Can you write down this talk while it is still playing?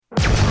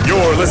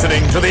You're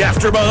listening to the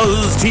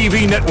AfterBuzz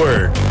TV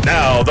Network,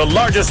 now the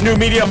largest new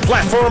media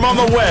platform on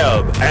the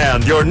web,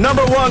 and your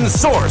number one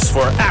source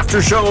for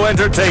after-show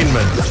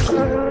entertainment.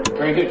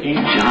 Very good, Keith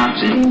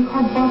Johnson.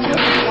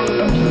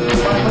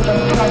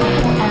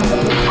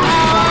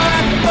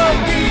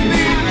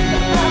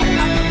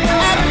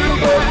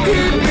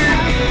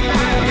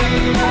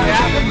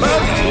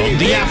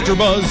 The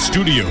AfterBuzz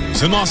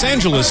Studios in Los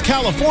Angeles,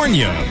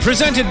 California,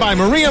 presented by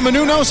Maria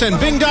Menounos and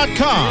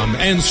Bing.com,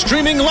 and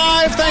streaming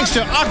live thanks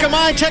to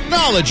Akamai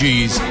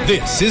Technologies.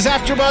 This is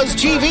AfterBuzz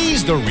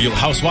TV's The Real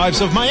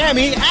Housewives of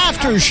Miami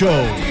After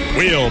Show.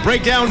 We'll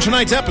break down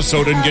tonight's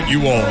episode and get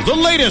you all the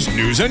latest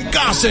news and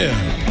gossip.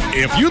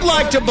 If you'd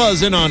like to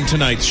buzz in on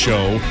tonight's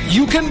show,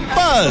 you can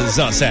buzz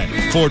us at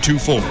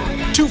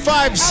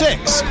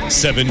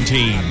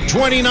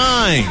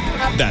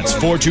 424-256-1729. That's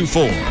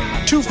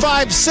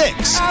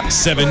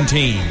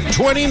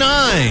 424-256-1729.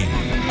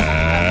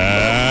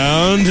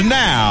 And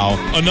now,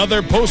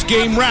 another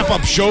post-game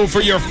wrap-up show for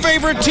your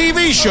favorite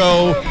TV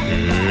show.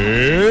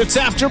 It's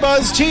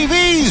AfterBuzz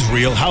TV's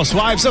Real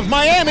Housewives of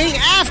Miami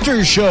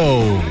After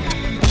Show.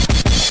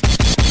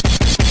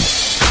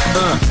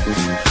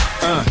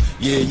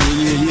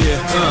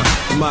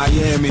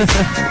 Miami.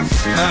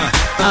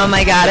 Oh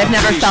my God, I've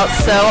never felt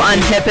so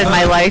unhip in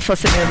my life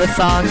listening to this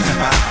song.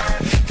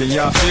 Can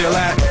y'all feel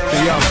that?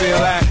 Can y'all feel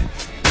that?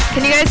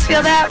 Can you guys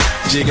feel that?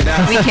 Jig it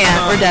out. We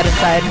can't. We're dead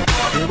inside.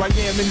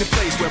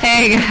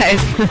 Hey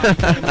guys.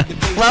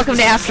 Welcome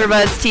to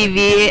AfterBuzz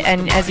TV,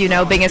 and as you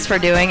know, Bing is for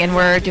doing, and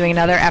we're doing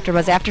another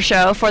AfterBuzz After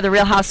Show for The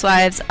Real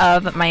Housewives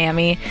of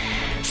Miami,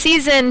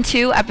 Season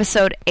 2,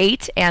 Episode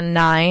 8 and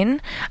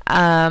 9.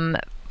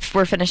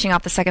 We're finishing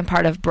off the second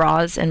part of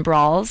Bras and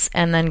Brawls,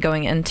 and then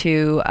going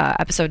into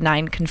Episode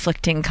 9,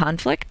 Conflicting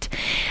Conflict.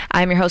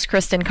 I'm your host,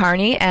 Kristen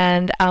Carney,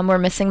 and we're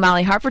missing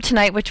Molly Harper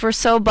tonight, which we're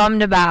so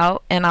bummed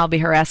about, and I'll be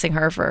harassing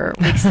her for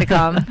weeks to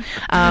come.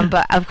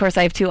 But, of course,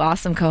 I have two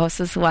awesome co-hosts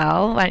as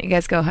well. Why don't you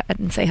guys go ahead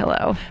and say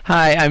hello?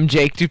 Hi, I'm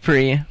Jake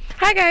Dupree.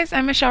 Hi, guys.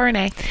 I'm Michelle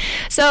Renee.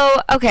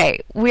 So, okay,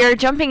 we're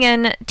jumping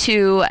in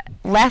to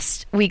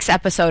last week's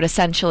episode,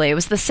 essentially. It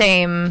was the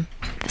same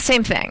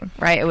thing,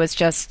 right? It was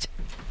just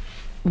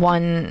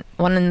one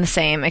and the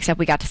same, except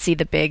we got to see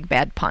the big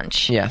bad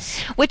punch. Yes.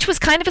 Which was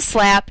kind of a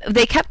slap.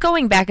 They kept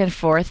going back and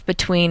forth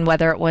between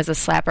whether it was a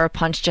slap or a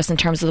punch, just in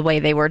terms of the way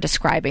they were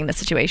describing the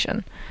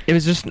situation. It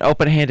was just an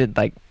open-handed,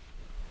 like,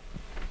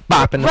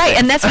 bop in the Right, face.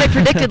 and that's what I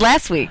predicted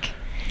last week.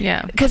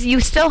 Yeah. Because you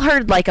still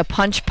heard, like, a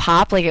punch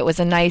pop, like it was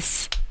a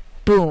nice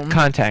boom.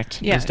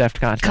 Contact. Yeah. Just deft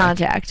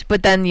contact.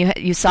 But then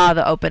you saw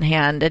the open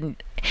hand, and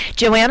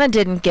Joanna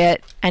didn't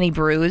get any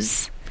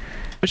bruise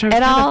Which I was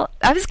at kinda- all.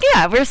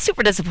 We're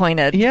super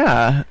disappointed.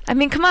 Yeah. I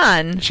mean, come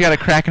on. She got a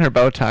crack in her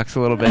Botox a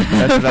little bit.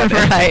 That's about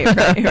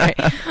it. right.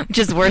 Which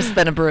is worse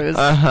than a bruise.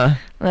 Uh-huh.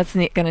 That's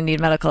going to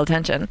need medical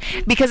attention.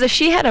 Because if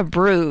she had a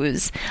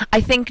bruise, I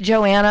think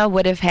Joanna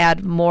would have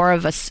had more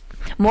of a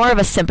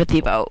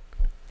sympathy vote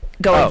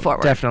going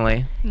forward.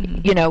 Definitely.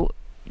 You know,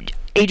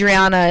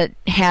 Adriana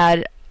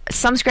had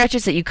some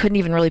scratches that you couldn't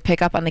even really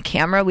pick up on the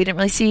camera. We didn't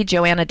really see.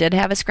 Joanna did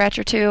have a scratch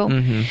or two.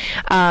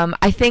 Mm-hmm.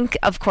 I think,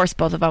 of course,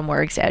 both of them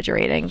were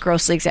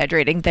grossly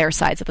exaggerating their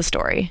sides of the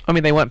story. I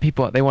mean, they want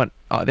the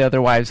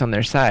other wives on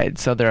their side,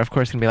 so they're, of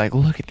course, going to be like,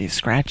 look at these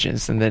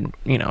scratches. And then,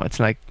 it's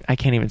like, I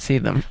can't even see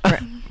them.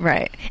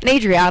 Right. And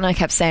Adriana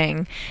kept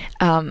saying,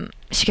 I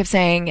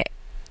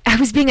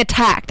was being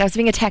attacked.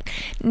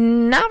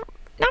 Not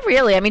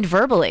really. I mean,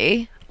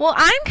 verbally. Well,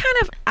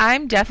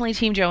 I'm definitely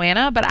Team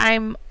Joanna, but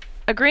I'm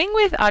agreeing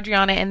with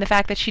Adriana in the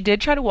fact that she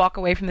did try to walk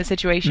away from the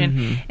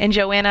situation, and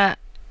Joanna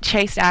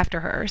chased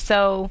after her.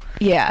 So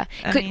yeah,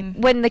 I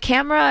when the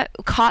camera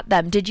caught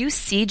them, did you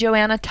see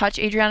Joanna touch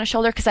Adriana's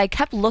shoulder? Because I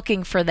kept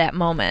looking for that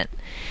moment,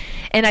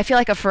 and I feel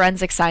like a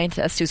forensic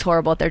scientist who's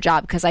horrible at their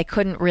job, because I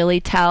couldn't really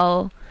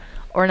tell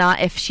or not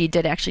if she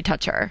did actually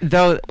touch her.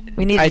 Though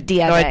we need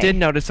DNA. Though I did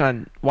notice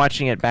on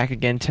watching it back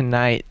again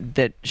tonight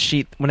that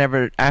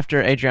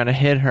after Adriana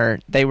hit her,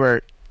 they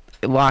were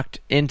locked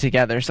in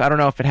together. So I don't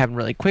know if it happened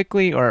really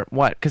quickly or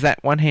what, because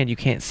that one hand you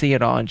can't see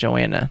at all in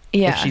Joanna.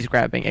 Yeah. If she's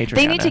grabbing Adriana.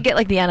 They need to get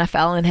like the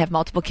NFL and have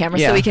multiple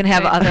cameras so Yeah. we can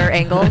have other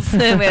angles.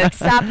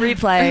 Stop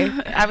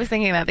replay. I was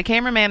thinking that the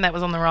cameraman that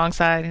was on the wrong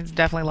side has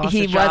definitely lost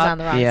his He was job. on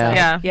the wrong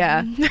Yeah. side.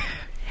 Yeah.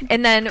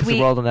 And then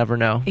the world will never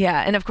know.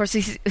 Yeah, and of course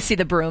we see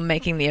the broom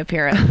making the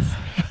appearance.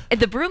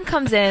 The broom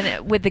comes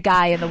in with the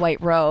guy in the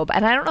white robe,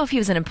 and I don't know if he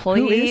was an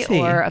employee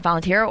or a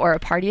volunteer or a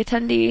party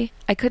attendee.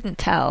 I couldn't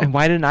tell. And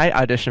why didn't I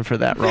audition for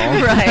that role?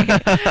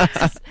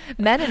 Right.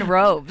 Men in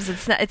robes.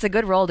 It's a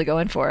good role to go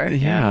in for.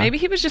 Yeah. Maybe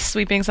he was just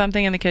sweeping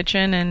something in the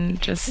kitchen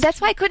and just...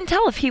 That's why I couldn't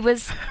tell if he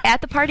was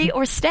at the party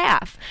or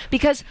staff.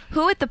 Because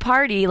who at the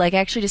party, like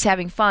actually just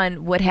having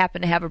fun, would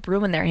happen to have a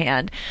broom in their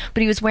hand?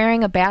 But he was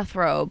wearing a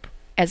bathrobe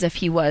as if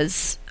he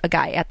was a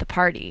guy at the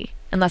party.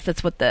 Unless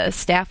that's what the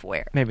staff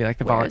wear. Maybe like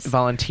the volunteers.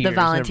 The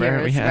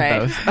volunteers, we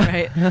had those.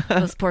 Right.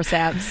 Those poor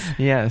saps.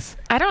 Yes.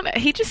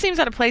 He just seems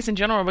out of place in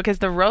general, because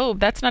the robe,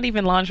 that's not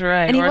even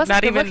lingerie, and he or wasn't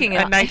not even looking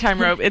a nighttime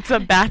robe. It's a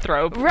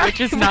bathrobe, right, which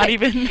is not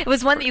even... It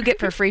was one that you get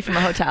for free from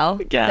a hotel.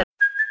 Yeah.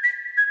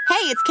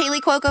 it's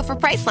Kaylee Cuoco for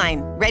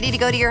Priceline. Ready to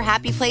go to your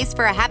happy place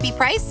for a happy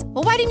price?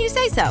 Well, why didn't you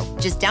say so?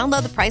 Just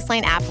download the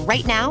Priceline app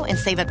right now and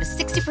save up to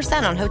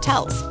 60% on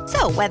hotels.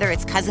 So whether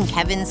it's Cousin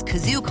Kevin's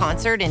Kazoo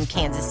Concert in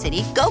Kansas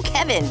City, go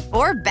Kevin,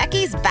 or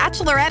Becky's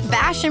Bachelorette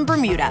Bash in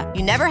Bermuda,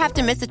 you never have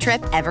to miss a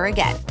trip ever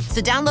again.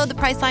 So download the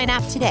Priceline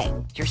app today.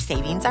 Your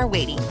savings are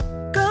waiting.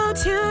 Go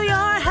to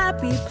your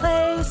happy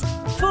place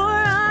for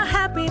a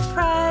happy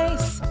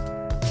price.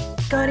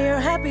 Go to your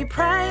happy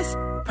price,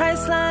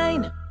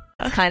 Priceline.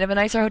 It's kind of a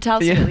nicer hotel,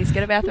 so you at least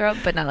get a bathrobe,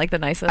 but not like the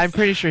nicest. I'm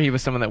pretty sure he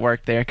was someone that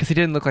worked there because he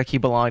didn't look like he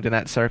belonged in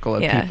that circle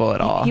of people at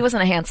all. He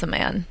wasn't a handsome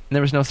man. And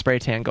there was no spray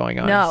tan going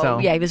on. No, so.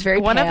 he was very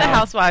One pale. of the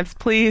housewives,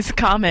 please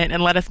comment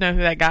and let us know who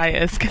that guy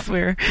is because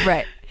we're...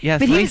 Right. Yes,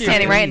 but he was please.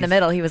 standing right in the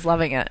middle. He was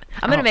loving it.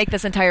 I'm going to make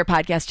this entire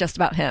podcast just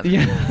about him.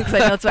 Yeah. Because I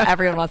know it's what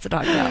everyone wants to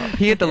talk about.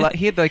 He had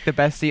the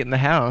best seat in the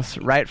house,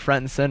 right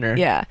front and center.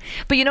 Yeah.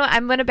 But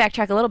I'm going to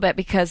backtrack a little bit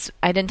because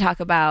I didn't talk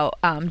about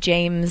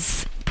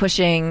James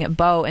pushing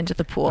Beau into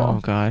the pool. Oh,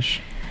 gosh.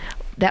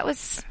 That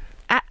was...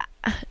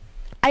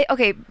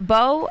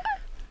 Beau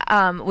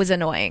was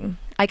annoying.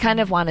 I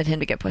kind of wanted him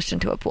to get pushed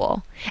into a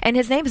pool. And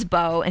his name's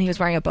Beau, and he was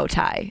wearing a bow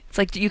tie. It's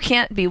like you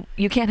can't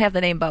have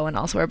the name Beau and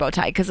also wear a bow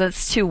tie because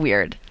it's too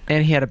weird.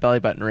 And he had a belly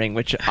button ring,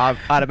 which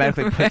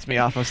automatically puts me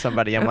off of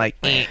somebody. I'm like,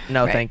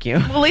 no, thank you.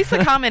 Well,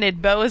 Lisa commented,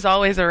 Beau is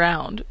always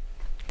around.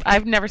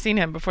 I've never seen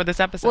him before this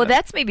episode. Well,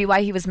 that's maybe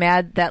why he was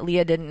mad that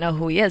Leah didn't know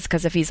who he is,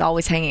 because if he's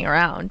always hanging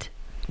around.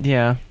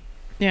 Yeah.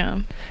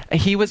 Yeah.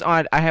 He was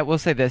on, will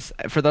say this,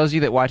 for those of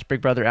you that watch Big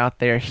Brother out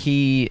there,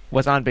 he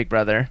was on Big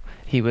Brother.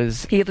 He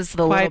was the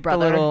little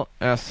brother. The little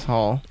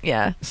asshole.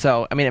 Yeah.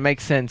 So, I mean, it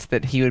makes sense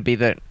that he would be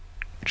the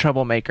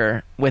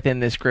troublemaker within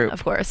this group.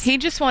 Of course. He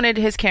just wanted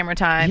his camera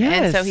time,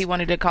 and so he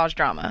wanted to cause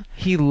drama.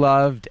 He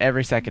loved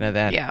every second of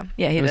that. Yeah.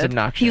 Yeah, it was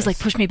obnoxious. He was like,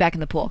 push me back in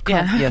the pool.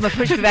 Come on. Yes.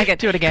 Push me back in.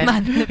 Do it again. Come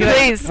on,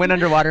 please. Went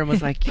underwater and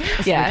was like,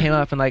 yes. Yeah. And came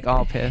up and like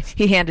all pissed.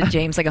 He handed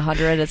James like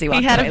 100 as he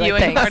walked He had away. a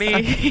viewing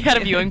party. He had a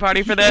viewing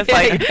party for this.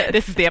 Like,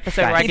 this is the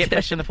episode where I get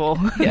pushed in the pool.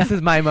 Yeah. This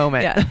is my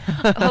moment. Yeah.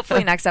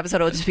 Hopefully next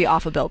episode will just be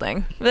off a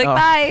building. Be like,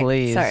 bye.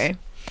 Please. Sorry.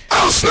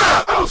 Oh,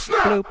 snap! Oh,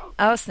 snap! Bloop.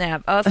 Oh,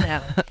 snap. Oh,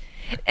 snap.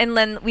 And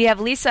then we have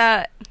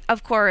Lisa,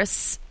 of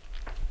course,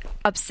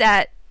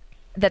 upset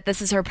that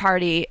this is her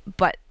party,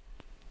 but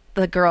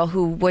the girl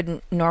who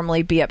wouldn't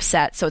normally be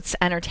upset. So it's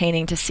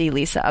entertaining to see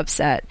Lisa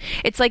upset.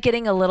 It's like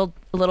getting a little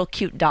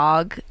cute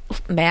dog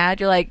mad.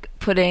 You're like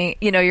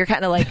you're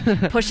kind of like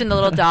pushing the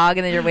little dog,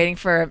 and then you're waiting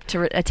for it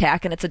to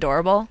attack, and it's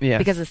adorable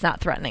because it's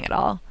not threatening at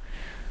all.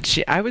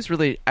 I was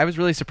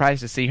really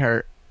surprised to see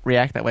her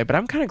react that way, but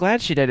I'm kind of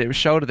glad she did. It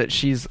showed that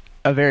she's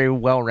a very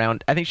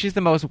well-rounded. I think she's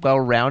the most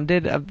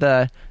well-rounded of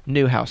the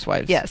new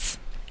housewives. Yes.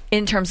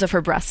 In terms of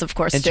her breasts, of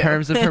course, In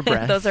terms of her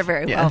breasts. Those are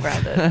very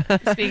well-rounded.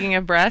 Speaking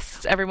of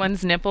breasts,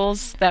 everyone's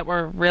nipples that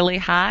were really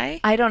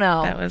high. I don't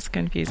know. That was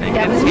confusing.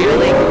 That was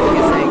really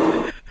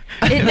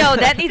confusing. No,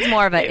 that needs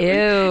more of a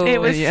ew.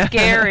 It was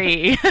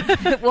scary.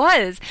 It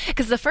was.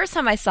 Because the first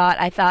time I saw it,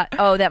 I thought,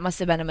 oh, that must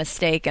have been a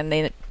mistake, and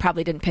they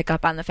probably didn't pick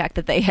up on the fact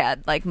that they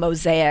had, like,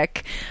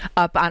 mosaic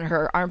up on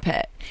her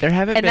armpit. Then it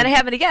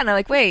happened again. I'm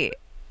like, wait,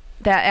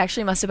 that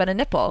actually must have been a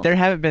nipple. There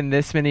haven't been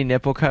this many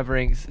nipple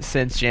coverings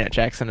since Janet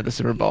Jackson at the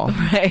Super Bowl.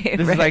 Right.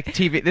 This is like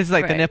TV. This is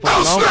like the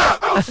nipples moment.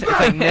 It's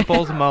like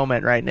nipples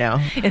moment right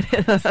now. It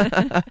is.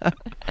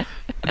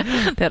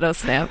 That'll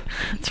snap.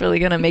 It's really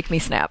going to make me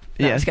snap.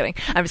 No, Yes.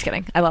 I'm just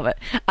kidding. I love it.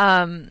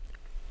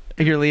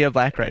 You're Leah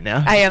Black right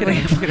now. I am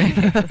Leah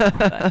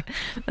Black.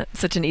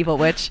 Such an evil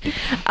witch.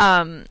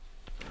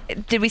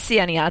 Did we see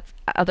any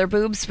other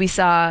boobs? We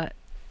saw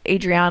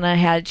Adriana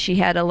had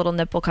a little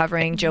nipple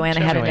covering. Joanna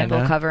had a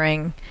nipple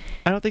covering.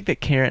 I don't think that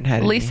Karen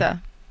had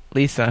Lisa.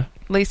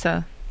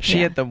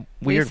 She had the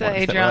weird Lisa,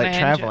 ones Adriana, that were like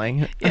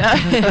traveling.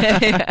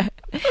 Yeah.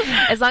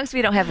 As long as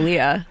we don't have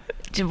Leah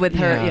with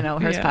her,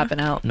 hers popping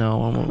out. No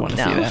one would want to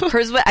see that.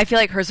 Hers, I feel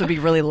like hers would be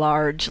really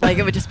large. Like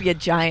it would just be a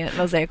giant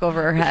mosaic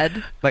over her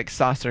head. Like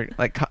saucer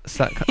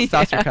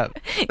cup.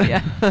 Yeah.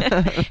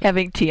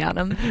 Having tea on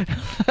them.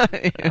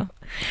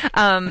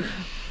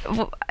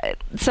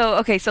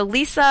 So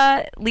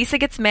Lisa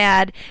gets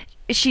mad.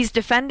 She has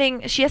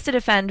to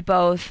defend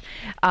both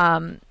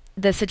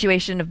the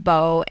situation of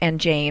Beau and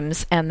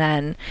James, and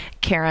then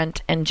Karen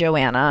and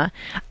Joanna.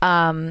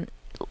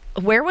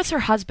 Where was her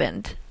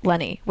husband,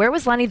 Lenny? Where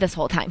was Lenny this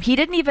whole time?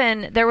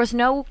 There was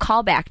no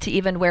callback to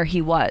even where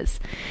he was.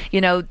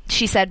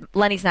 She said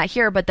Lenny's not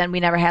here, but then we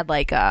never had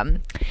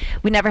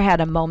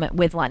a moment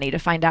with Lenny to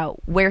find out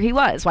where he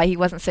was, why he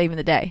wasn't saving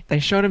the day. They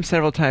showed him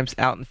several times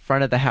out in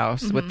front of the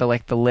house with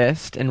the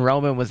list, and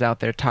Roman was out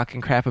there talking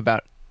crap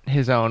about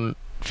his own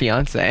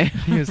fiance.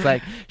 He was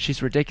like,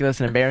 she's ridiculous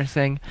and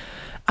embarrassing.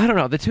 I don't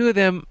know. The two of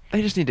them,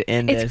 they just need to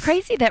end this. It's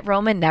crazy that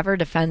Roman never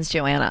defends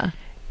Joanna.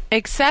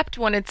 Except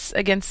when it's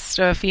against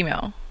a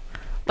female.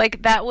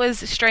 Like, that was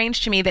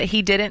strange to me that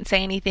he didn't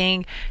say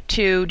anything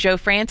to Joe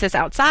Francis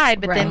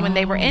outside, but then when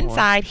they were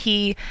inside,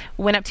 he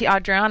went up to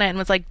Adriana and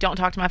was like, don't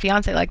talk to my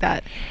fiance like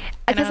that.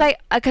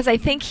 Because I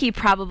think he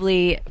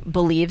probably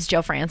believes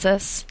Joe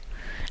Francis,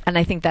 and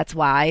I think that's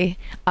why.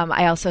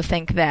 I also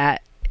think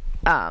that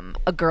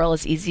a girl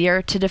is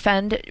easier to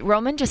defend.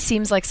 Roman just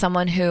seems like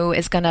someone who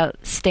is going to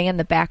stay in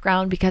the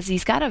background because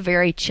he's got a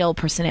very chill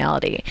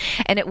personality,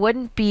 and he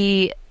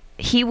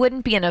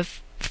wouldn't be in a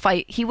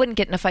fight. He wouldn't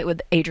get in a fight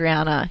with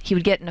Adriana. He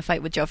would get in a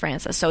fight with Joe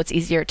Francis. So it's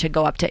easier to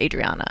go up to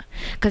Adriana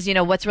because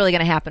what's really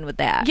going to happen with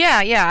that?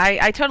 Yeah,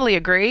 I totally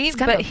agree.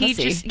 But he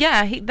pussy.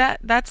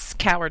 just that's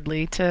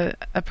cowardly to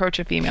approach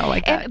a female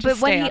like that. But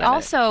when he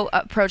also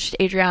approached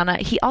Adriana,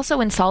 he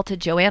also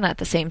insulted Joanna at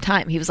the same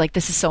time. He was like,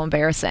 "This is so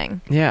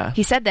embarrassing." Yeah,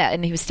 he said that,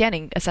 and he was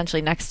standing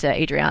essentially next to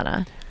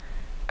Adriana.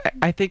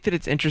 I think that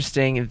it's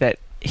interesting that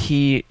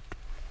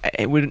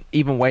it wouldn't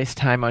even waste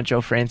time on Joe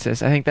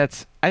Francis. I think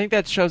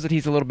that shows that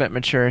he's a little bit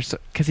mature,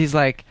 because he's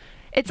like...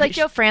 It's like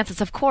Joe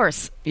Francis, of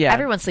course. Yeah.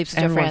 Everyone sleeps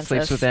with Joe Francis.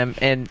 Everyone sleeps with him.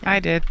 And I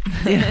did.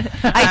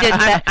 I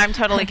didn't. I'm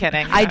totally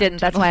kidding. I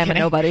didn't. That's why I'm a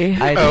nobody.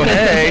 Hey.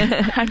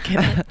 I'm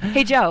kidding.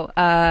 Hey, Joe, what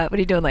are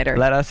you doing later?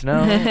 Let us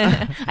know.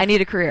 I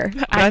need a career.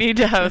 I need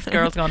to host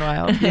Girls Gone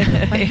Wild.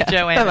 Like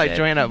Joanna. Like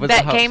Joanna was that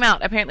the host. came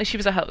out. Apparently she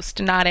was a host,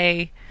 not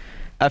a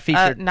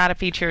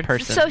featured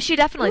person. So she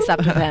definitely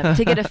slept with him.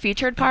 To get a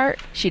featured part,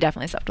 she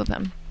definitely slept with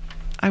him.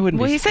 I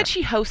wouldn't. Well, he said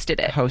she hosted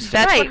it. That's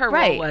right, what her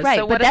role was. Right,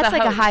 so but that's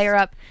like host? a higher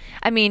up.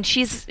 I mean,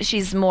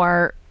 she's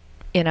more,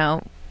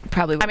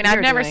 probably. What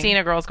I've never doing. seen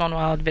a Girls Gone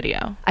Wild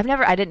video. I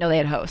didn't know they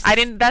had hosts. I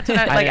didn't. That's what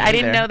I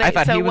didn't know that. I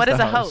thought so he was what is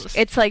the a host. host?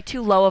 It's like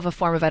too low of a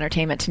form of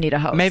entertainment to need a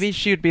host. Maybe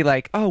she would be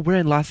like, "Oh, we're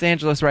in Los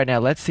Angeles right now.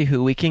 Let's see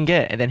who we can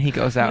get," and then he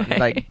goes out and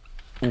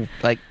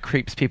like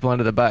creeps people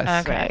under the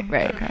bus. Okay.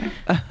 Right.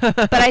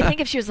 But I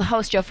think if she was the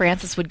host, Joe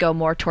Francis would go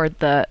more toward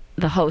the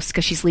host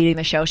because she's leading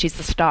the show. She's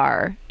the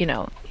star.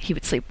 He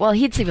would sleep. Well,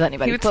 he'd sleep with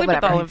anybody. He would but sleep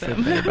whatever. with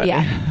all of them.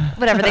 Yeah,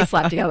 whatever. They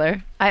slept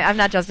together. I'm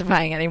not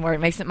justifying anymore.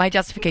 My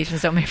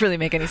justifications don't really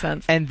make any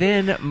sense. And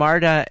then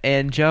Marta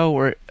and Joe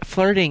were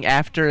flirting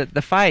after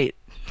the fight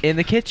in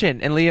the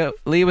kitchen, and Leah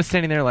was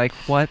standing there like,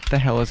 what the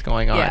hell is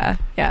going on?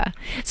 Yeah.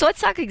 So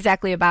let's talk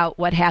exactly about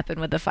what happened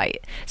with the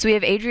fight. So we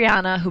have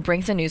Adriana, who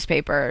brings a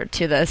newspaper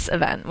to this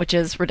event, which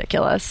is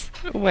ridiculous.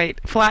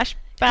 Wait,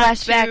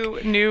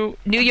 flashback to New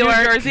York.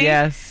 Jersey?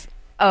 Yes.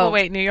 Oh,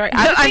 wait, New York.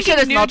 I'm sure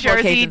there's New multiple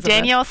Jersey, occasions of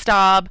Danielle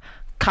Staub,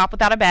 cop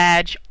without a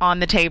badge, on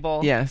the table.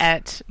 Yes.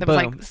 That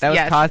Boom.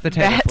 That caused the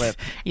table flip.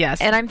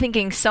 Yes. And I'm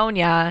thinking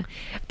Sonia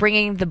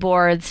bringing the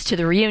boards to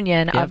the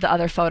reunion of the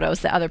other photos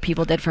that other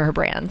people did for her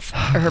brands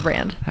or her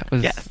brand. That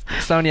was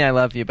Sonia, I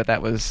love you, but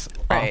that was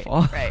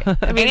awful. Right.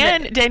 I mean,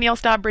 and Danielle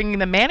Staub bringing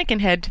the mannequin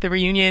head to the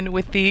reunion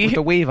with the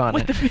weave on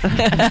it.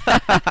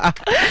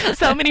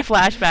 So many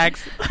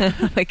flashbacks.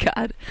 Oh my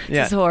God.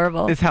 This is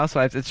horrible. These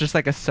housewives, it's just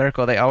like a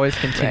circle. They always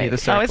continue the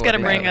circle. Always got to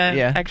bring an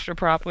extra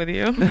prop with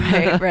you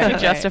to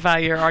justify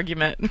your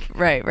argument.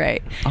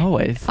 Right.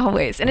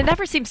 Always. And it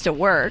never seems to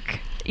work.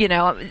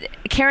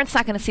 Karen's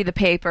not going to see the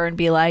paper and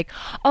be like,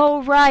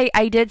 oh, right,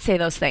 I did say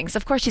those things.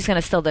 Of course, she's going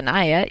to still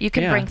deny it. You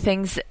can bring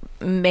things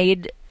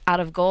made out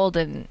of gold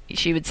and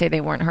she would say they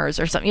weren't hers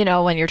or something,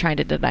 when you're trying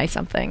to deny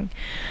something.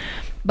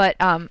 But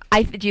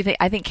I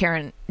think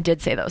Karen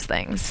did say those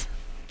things.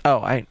 Oh,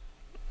 I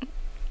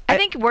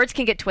think words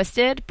can get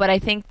twisted, but I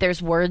think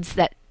there's words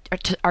that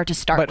are to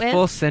start with. But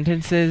full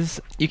sentences,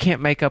 you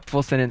can't make up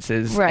full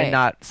sentences and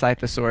not cite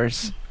the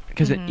source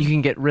because you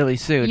can get really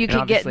sued. You and can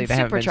obviously get they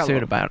haven't been super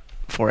sued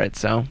for it.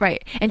 So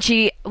right, and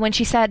when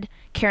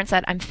Karen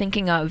said, "I'm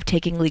thinking of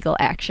taking legal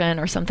action"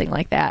 or something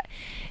like that,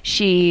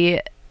 she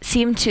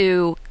seemed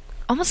to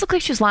almost look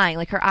like she was lying.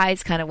 Like her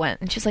eyes kind of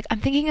went, and she's like, "I'm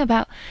thinking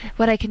about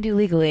what I can do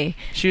legally."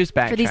 She was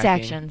backtracking for these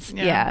actions.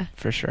 Yeah,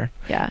 for sure.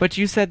 Yeah, but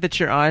you said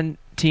that you're on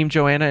Team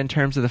Joanna in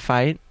terms of the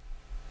fight.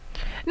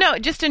 No,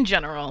 just in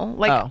general.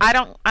 Like I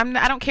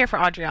don't care for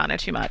Adriana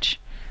too much.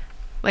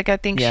 Like I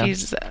think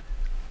she's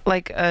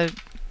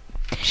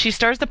she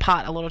stirs the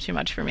pot a little too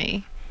much for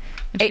me.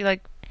 And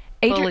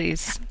she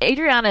bullies.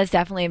 Adriana is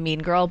definitely a mean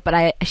girl,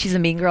 but she's a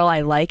mean girl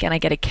I like and I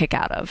get a kick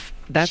out of.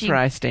 That's where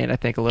I stand, I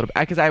think, a little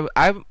bit, because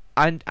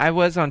I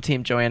was on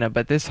Team Joanna,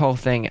 but this whole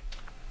thing,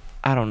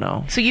 I don't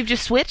know. So you've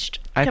just switched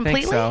completely? I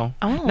think so.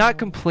 Oh. Not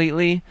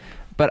completely,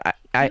 but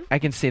I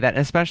can see that,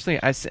 and especially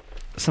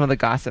some of the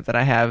gossip that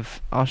I have.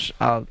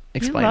 I'll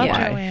explain why.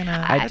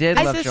 Joanna. I did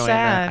love Joanna.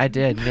 Sad. I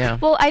did, yeah.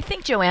 Well, I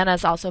think Joanna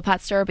is also a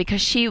pot stirrer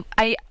because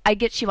I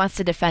get she wants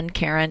to defend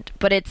Karen,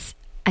 but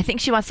I think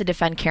she wants to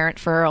defend Karen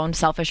for her own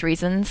selfish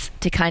reasons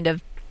to kind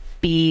of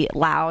be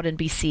loud and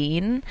be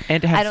seen.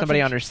 And to have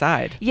somebody on her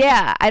side.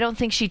 Yeah, I don't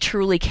think she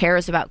truly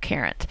cares about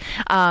Karen.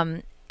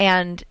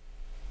 And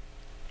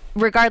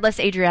regardless,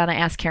 Adriana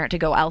asked Karen to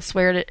go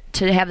elsewhere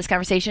to have this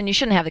conversation. You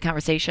shouldn't have the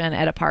conversation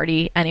at a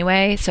party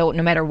anyway, so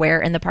no matter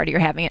where in the party you're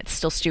having it, it's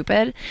still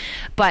stupid.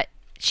 But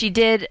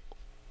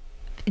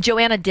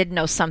Joanna did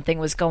know something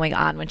was going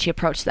on when she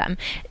approached them.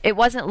 It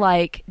wasn't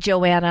like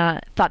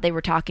Joanna thought they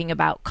were talking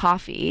about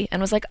coffee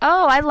and was like,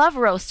 oh, I love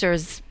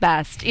Roasters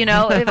best. It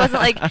wasn't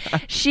like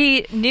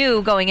she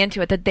knew going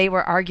into it that they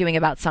were arguing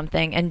about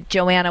something, and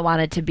Joanna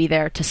wanted to be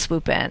there to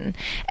swoop in.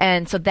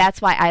 And so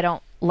that's why I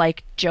don't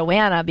like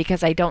Joanna,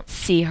 because I don't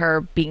see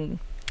her being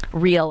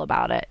real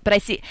about it.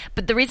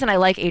 But the reason I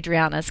like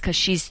Adriana is because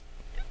she's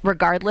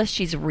regardless,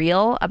 she's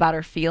real about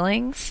her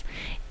feelings,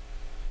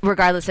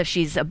 regardless if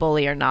she's a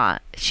bully or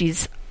not.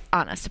 She's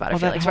honest about her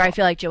feelings, where I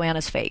feel like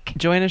Joanna's fake.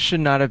 Joanna should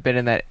not have been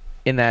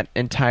in that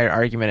entire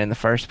argument in the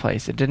first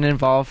place. It didn't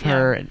involve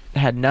her. It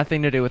had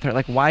nothing to do with her.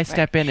 Like, why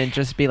step in and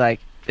just be like,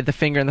 the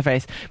finger in the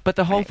face? But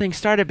the whole thing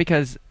started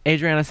because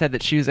Adriana said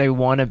that she was a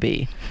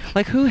wannabe.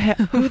 Like, who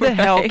the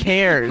hell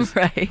cares?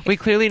 Right. We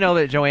clearly know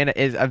that Joanna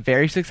is a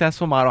very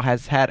successful model,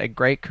 has had a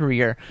great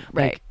career.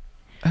 Right.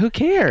 Like, who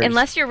cares?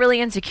 Unless you're really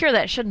insecure,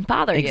 that shouldn't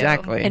bother you.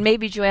 Exactly. And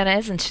maybe Joanna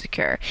is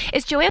insecure.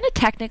 Is Joanna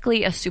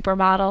technically a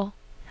supermodel?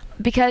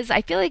 Because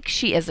I feel like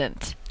she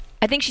isn't.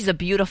 I think she's a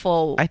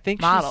beautiful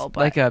model. She's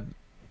like a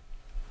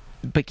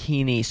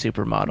bikini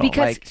supermodel.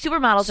 Because like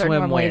supermodels are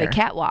normally the swimwear.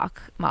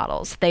 catwalk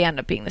models. They end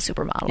up being the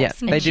supermodels. Yeah,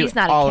 and they do she's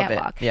not all a of it.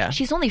 catwalk. Yeah.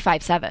 She's only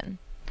 5'7".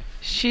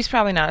 She's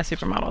probably not a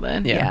supermodel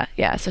then.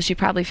 Yeah. So she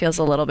probably feels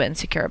a little bit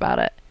insecure about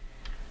it.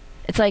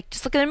 It's like,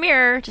 just look in the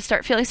mirror, just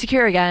start feeling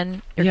secure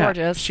again. You're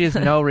gorgeous. She has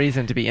no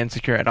reason to be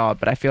insecure at all,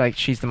 but I feel like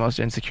she's the most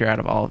insecure out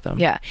of all of them.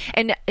 Yeah.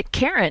 And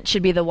Karen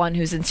should be the one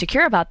who's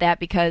insecure about that,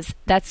 because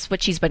that's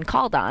what she's been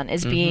called on,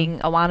 is being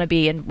a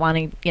wannabe and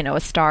wanting, a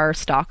star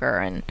stalker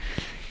and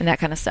that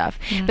kind of stuff.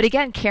 Yeah. But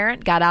again,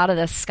 Karen got out of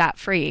this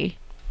scot-free.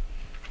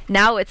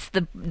 Now it's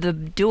the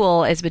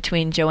duel is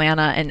between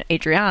Joanna and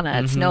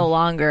Adriana. It's no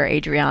longer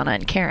Adriana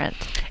and Karen.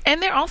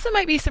 And there also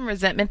might be some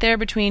resentment there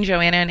between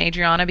Joanna and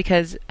Adriana,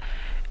 because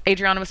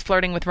Adriana was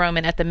flirting with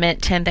Roman at the Mint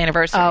 10th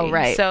anniversary. Oh,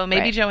 right. So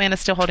maybe right. Joanna's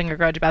still holding a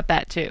grudge about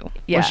that, too.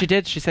 Yeah. Well, she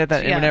did. She said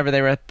that Yeah. whenever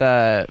they were at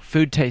the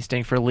food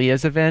tasting for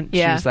Leah's event,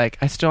 she was like,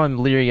 I still am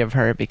leery of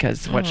her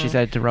because what she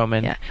said to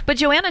Roman. Yeah. But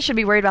Joanna should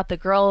be worried about the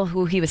girl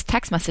who he was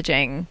text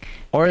messaging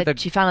or that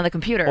she found on the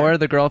computer. Or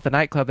the girl at the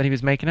nightclub that he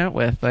was making out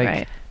with. Like,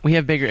 Right. we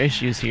have bigger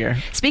issues here.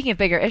 Speaking of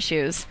bigger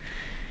issues,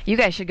 you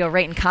guys should go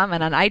rate and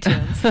comment on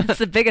iTunes. It's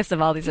the biggest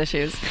of all these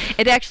issues.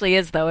 It actually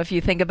is, though. If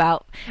you think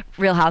about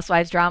Real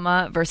Housewives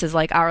drama versus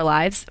like our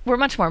lives, we're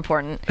much more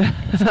important.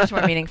 It's much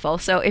more meaningful.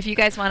 So if you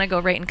guys want to go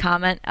rate and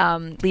comment,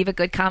 leave a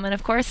good comment,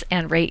 of course,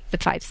 and rate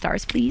with 5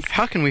 stars, please.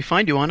 How can we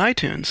find you on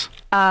iTunes?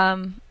 I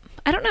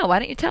don't know. Why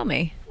don't you tell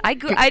me?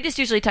 I just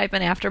usually type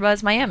in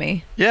AfterBuzz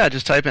Miami. Yeah,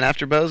 just type in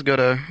AfterBuzz, go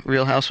to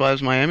Real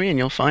Housewives Miami, and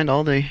you'll find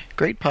all the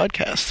great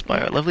podcasts by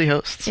our lovely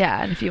hosts.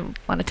 Yeah, and if you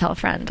want to tell a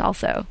friend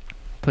also.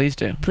 Please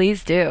do.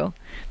 Please do.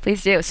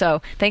 Please do.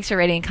 So thanks for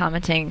rating and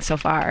commenting so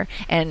far.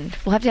 And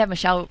we'll have to have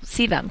Michelle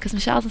see them, because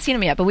Michelle hasn't seen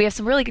them yet. But we have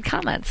some really good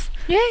comments.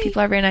 Yay.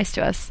 People are very nice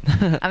to us.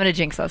 I'm going to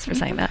jinx us for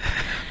saying that.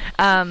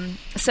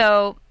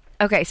 So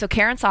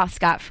Karen saw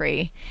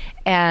scot-free,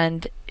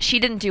 and she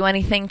didn't do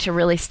anything to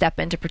really step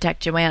in to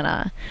protect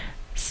Joanna.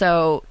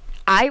 So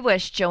I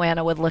wish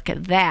Joanna would look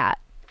at that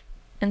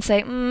and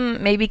say,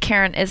 maybe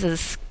Karen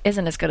isn't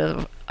as good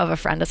of a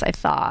friend as I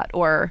thought,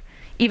 or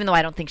even though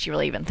I don't think she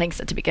really even thinks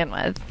it to begin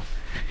with.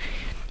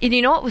 And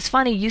you know what was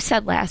funny? You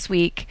said last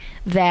week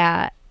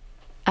that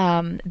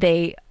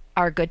they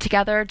are good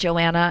together,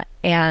 Joanna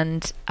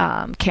and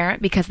Karen,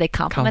 because they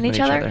compliment each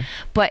other.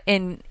 But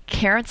in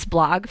Karen's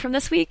blog from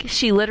this week,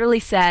 she literally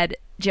said,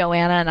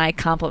 Joanna and I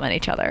compliment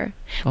each other.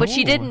 But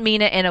she didn't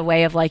mean it in a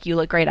way of like, you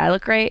look great, I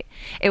look great.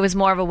 It was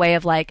more of a way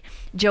of like,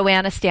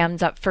 Joanna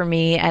stands up for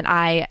me and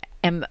I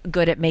am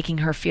good at making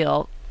her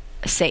feel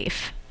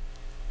safe.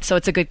 So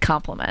it's a good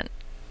compliment.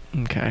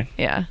 Okay.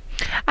 Yeah.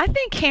 I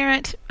think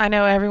Karen, I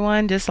know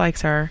everyone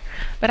dislikes her,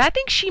 but I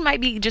think she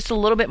might be just a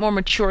little bit more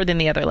mature than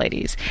the other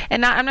ladies.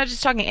 And I'm not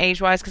just talking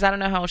age-wise, because I don't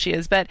know how old she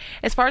is, but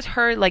as far as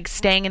her like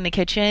staying in the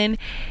kitchen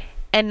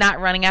and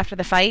not running after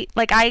the fight,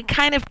 like I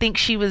kind of think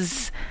she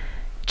was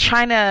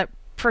trying to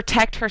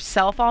protect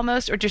herself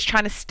almost, or just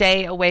trying to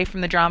stay away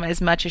from the drama as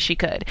much as she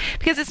could,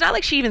 because it's not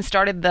like she even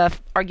started the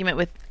argument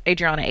with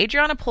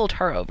Adriana pulled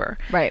her over,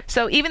 right?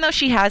 So even though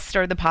she has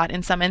stirred the pot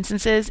in some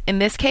instances, in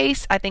this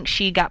case I think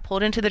she got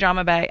pulled into the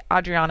drama by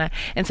Adriana,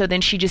 and so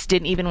then she just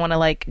didn't even want to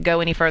like go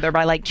any further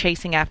by like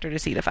chasing after to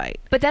see the fight.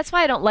 But that's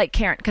why I don't like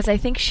Karen, because I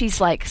think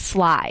she's like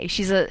sly.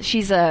 She's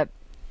a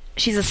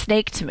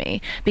snake to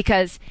me,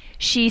 because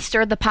she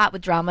stirred the pot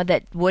with drama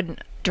that wouldn't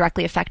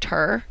directly affect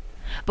her,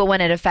 but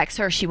when it affects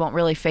her, she won't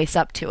really face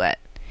up to it.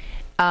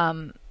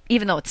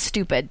 Even though it's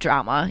stupid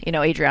drama,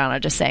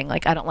 Adriana just saying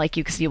like, I don't like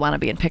you because you want to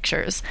be in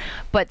pictures.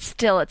 But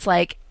still, it's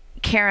like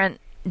Karen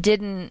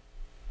didn't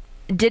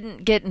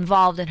get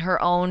involved in her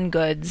own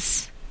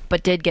goods,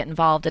 but did get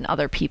involved in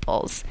other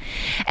people's.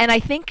 And I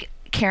think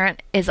Karen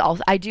is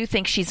also, I do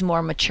think she's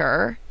more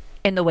mature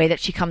in the way that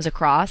she comes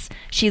across.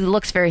 She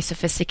looks very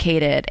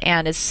sophisticated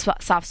and is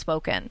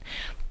soft-spoken.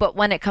 But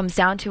when it comes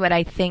down to it,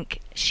 I think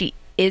she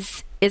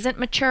isn't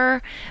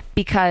mature,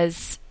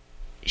 because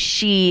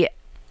she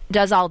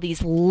does all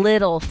these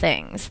little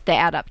things that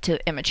add up to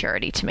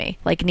immaturity to me,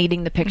 like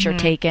needing the picture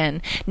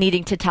taken,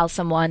 needing to tell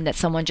someone that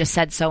someone just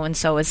said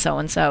so-and-so is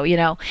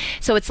so-and-so,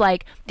 So it's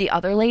like the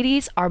other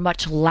ladies are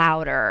much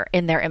louder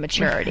in their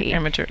immaturity.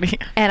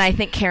 And I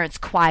think Karen's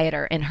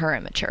quieter in her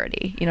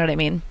immaturity. You know what I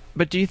mean?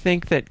 But do you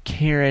think that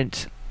Karen...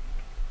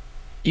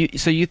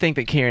 You think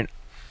that Karen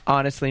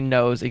honestly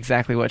knows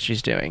exactly what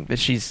she's doing. That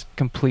she's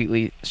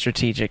completely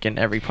strategic in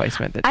every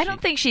placement. That I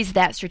don't think she's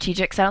that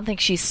strategic, because I don't think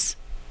she's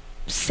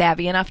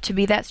savvy enough to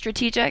be that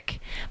strategic,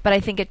 but I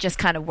think it just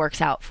kind of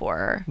works out for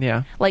her.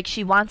 Yeah. Like,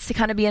 she wants to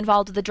kind of be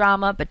involved with the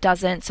drama, but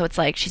doesn't, so it's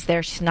like she's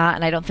there, she's not,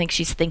 and I don't think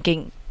she's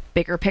thinking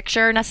bigger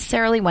picture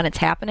necessarily when it's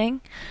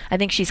happening. I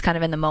think she's kind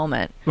of in the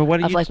moment But what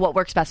do of you like what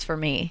works best for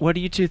me. What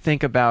do you two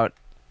think about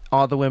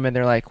all the women?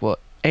 They're like, well,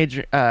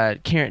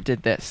 Karen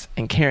did this,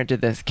 and Karen did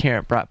this.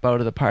 Karen brought Beau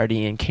to the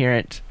party, and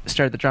Karen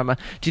started the drama.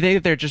 Do you think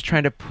that they're just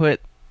trying to put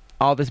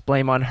all this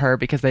blame on her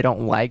because they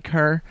don't like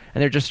her,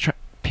 and they're just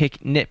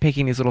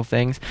nitpicking these little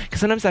things? Because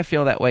sometimes I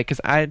feel that way, because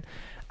I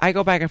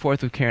go back and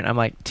forth with Karen. I'm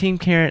like, Team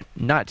Karen,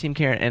 not Team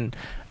Karen, and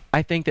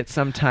I think that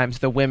sometimes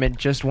the women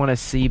just want to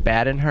see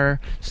bad in her,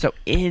 so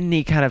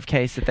any kind of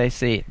case that they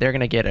see, they're going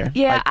to get her.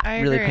 Yeah, like,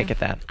 I really agree. pick at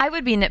that. I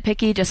would be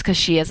nitpicky just because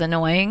she is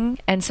annoying,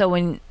 and so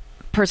when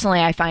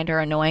personally I find her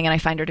annoying, and I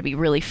find her to be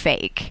really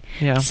fake.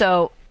 Yeah.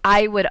 So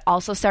I would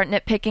also start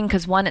nitpicking,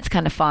 because one, it's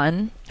kind of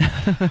fun,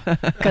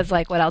 because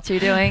like, what else are you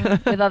doing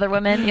with other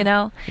women, you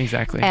know?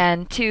 Exactly.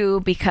 And two,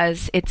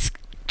 because it's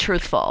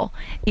truthful,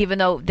 even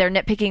though they're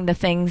nitpicking the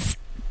things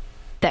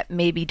that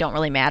maybe don't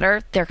really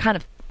matter, they're kind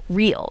of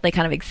real. They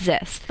kind of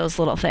exist, those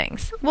little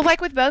things. Well, like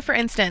with Beau, for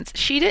instance,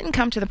 she didn't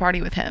come to the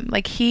party with him.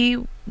 Like,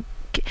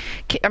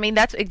 I mean,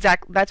 that's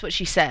what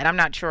she said. I'm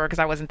not sure because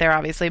I wasn't there,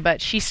 obviously,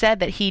 but she said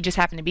that he just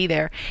happened to be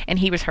there and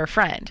he was her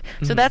friend.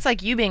 So that's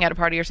like you being at a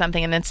party or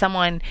something, and then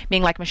someone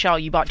being like, Michelle,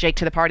 you brought Jake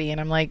to the party, and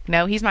I'm like,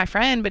 no, he's my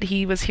friend, but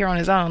he was here on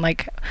his own.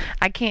 Like,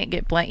 I can't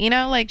get blamed. You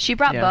know, like, she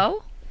brought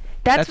Beau.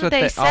 That's what they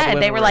all the said. women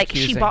They were like,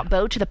 accusing. she brought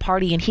Beau to the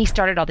party and he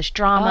started all this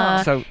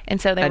drama. So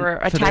they were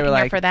attacking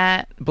her for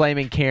that.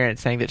 Blaming Karen,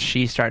 saying that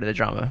she started the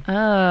drama.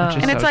 Oh. Which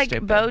is And it's so like,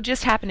 stupid. Beau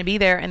just happened to be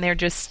there and they're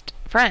just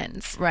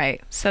friends.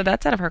 Right. So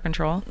that's out of her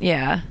control.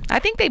 Yeah. I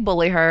think they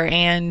bully her,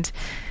 and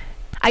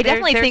I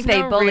definitely think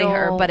they no bully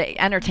her, real- but it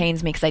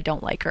entertains me because I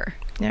don't like her.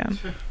 Yeah.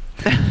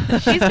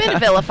 She's been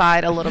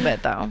vilified a little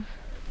bit, though.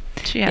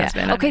 She has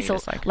been. I know Okay, you so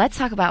dislike her. let's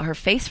talk about her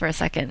face for a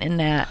second in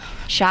that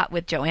shot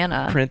with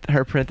Joanna.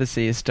 Her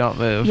parentheses don't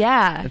move.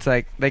 Yeah. It's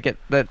like they get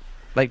that,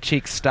 like,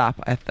 cheeks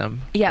stop at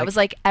them. Yeah, it was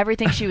like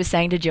everything she was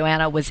saying to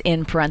Joanna was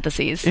in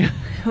parentheses. It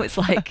was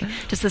like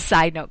just a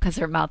side note because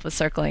her mouth was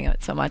circling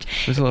it so much.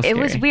 It was a little It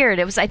was scary. weird.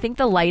 It was, I think,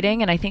 the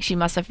lighting, and I think she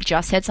must have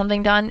just had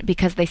something done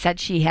because they said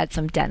she had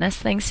some dentist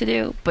things to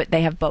do, but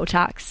they have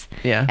Botox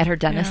at her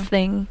dentist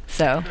thing.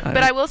 So,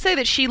 But I will say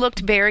that she looked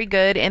very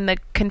good in the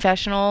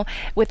confessional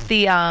with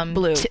the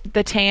blue,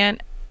 the tan.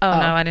 Oh,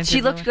 no, I didn't. She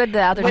see looked blue. good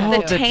the other with time.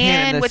 the too.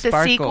 tan, the with the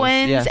sparkles,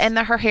 sequins, yes. and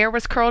her hair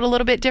was curled a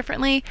little bit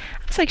differently.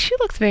 I was like, she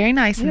looks very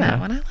nice in that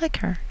one. I like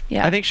her.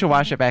 Yeah. I think she'll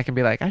watch it back and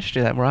be like, I should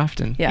do that more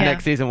often. Yeah.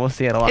 Next season we'll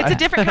see it a lot. It's a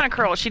different kind of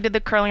curl. She did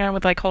the curling iron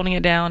with like holding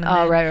it down. And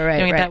Oh, then right,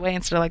 doing it right. that way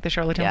instead of like the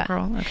Shirley Temple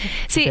curl. Okay.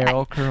 See,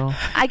 Barrel curl.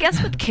 I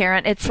guess with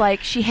Karen, it's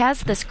like she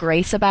has this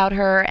grace about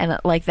her, and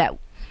like that.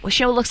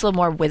 She looks a little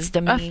more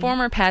wisdom-y. A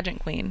former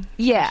pageant queen.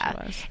 Yeah.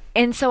 She was.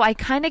 And so I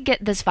kind of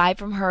get this vibe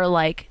from her,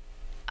 like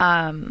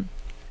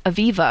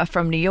Aviva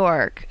from New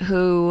York,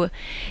 who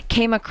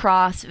came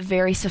across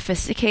very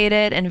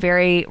sophisticated and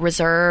very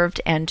reserved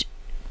and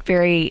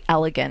very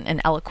elegant and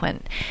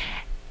eloquent.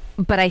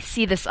 But I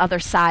see this other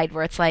side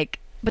where it's like,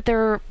 but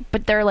they're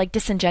like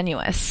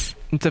disingenuous.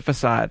 It's a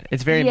facade.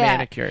 It's very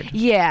manicured.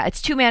 Yeah,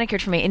 it's too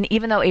manicured for me. And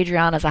even though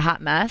Adriana's a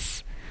hot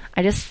mess,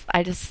 I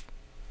just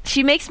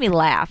she makes me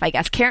laugh, I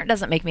guess. Karen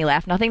doesn't make me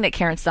laugh. Nothing that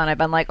Karen's done, I've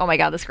been like, oh my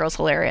God, this girl's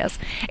hilarious.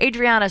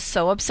 Adriana's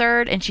so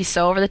absurd, and she's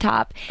so over the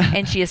top,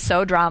 and she is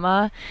so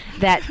drama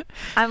that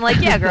I'm like,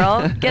 yeah,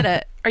 girl, get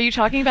it. Are you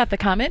talking about the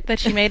comment that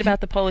she made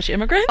about the Polish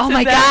immigrants? Oh Is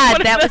my that God,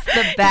 one of that was the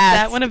Is best.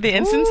 that one of the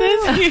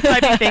instances you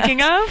might be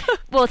thinking of?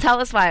 Well, tell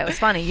us why it was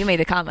funny. You made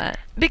a comment.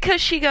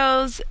 Because she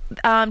goes,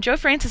 Joe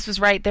Francis was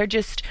right. They're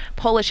just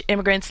Polish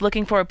immigrants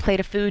looking for a plate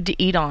of food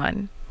to eat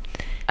on.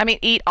 I mean,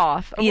 eat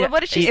off. What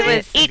did she It say?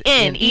 was- Eat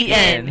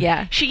in.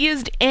 Yeah. She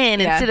used in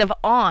Yeah. instead of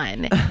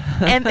on.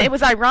 And it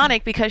was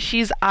ironic because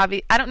she's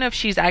I don't know if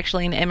she's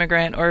actually an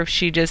immigrant or if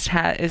she just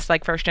is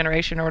like first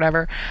generation or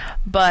whatever.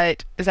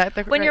 But is that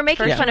the When you're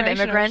making first fun of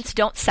generation or- immigrants,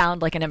 don't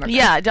sound like an immigrant.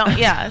 Yeah, don't.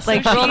 Yeah. So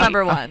Like, rule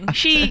number one.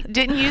 She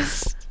didn't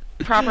use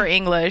proper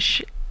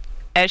English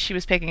as she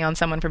was picking on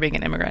someone for being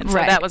an immigrant. So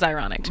Right. that was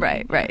ironic to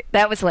me. Right.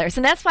 That was hilarious.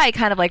 And that's why I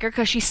kind of like her,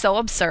 because she's so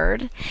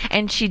absurd,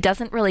 and she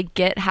doesn't really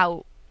get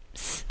how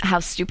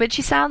stupid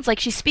she sounds. Like,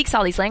 she speaks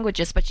all these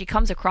languages, but she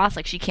comes across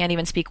like she can't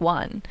even speak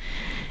one,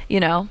 you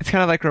know? It's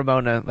kind of like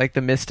Ramona, like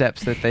the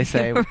missteps that they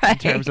say in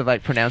terms of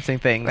like pronouncing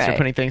things or Right.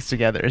 putting things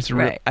together. It's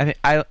Right. I think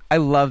I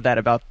love that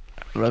about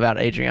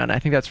Adriana. I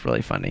think that's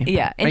really funny.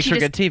 Yeah, and makes she for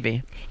just- good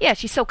TV. Yeah,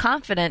 she's so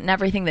confident in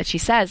everything that she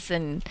says,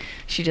 and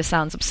she just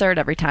sounds absurd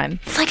every time.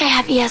 It's like I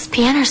have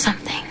ESPN or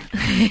something.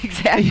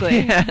 Exactly.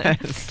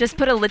 Yes. Just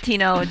put a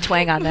Latino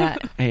twang on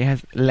that. He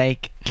has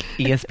like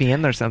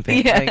ESPN or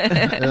something.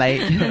 Yeah.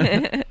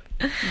 Like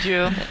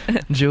Jew.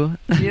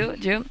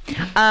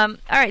 All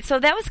right, so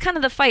that was kind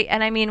of the fight,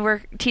 and I mean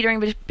we're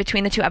teetering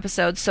between the two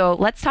episodes. So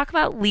let's talk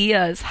about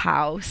Leah's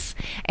house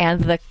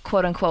and the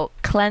quote unquote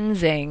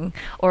cleansing,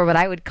 or what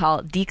I would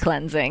call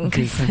decleansing,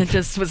 because it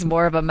just was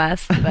more of a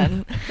mess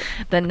than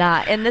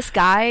not. And this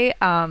guy,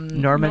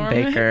 Norman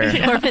Baker.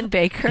 Norman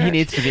Baker. He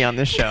needs to be on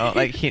this show.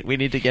 Like we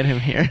need to get him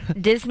here.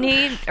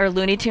 Disney or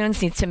Looney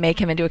Tunes needs to make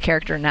him into a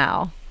character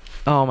now.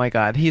 Oh my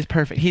God, he's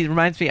perfect. He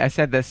reminds me. I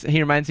said this. He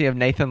reminds me of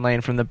Nathan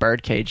Lane from The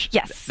Birdcage.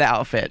 Yes, the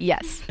outfit.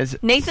 Yes, is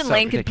Nathan so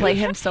Lane ridiculous. could play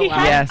him so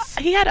well. Yes,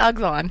 he had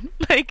Uggs on.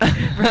 Like,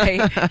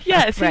 right.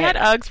 Yes, he Right. had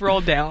Uggs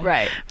rolled down.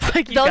 Right.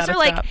 Like, you those gotta are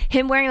like stop.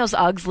 him wearing those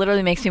Uggs.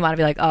 Literally makes me want to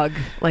be like ugh,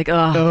 like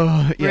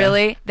ugh. yeah.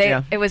 Really?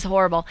 Yeah. It was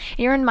horrible.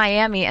 You're in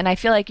Miami, and I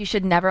feel like you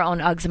should never own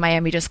Uggs in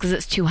Miami just because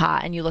it's too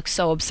hot and you look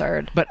so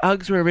absurd. but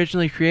Uggs were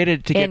originally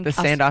created to get In the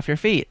sand off your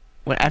feet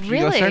after you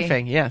Really? go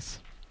surfing. Yes.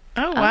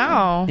 Oh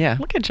wow! Yeah.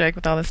 Look at Jake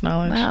with all this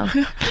knowledge. Wow.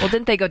 Well,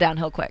 didn't they go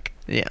downhill quick?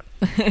 Yeah.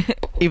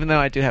 Even though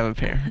I do have a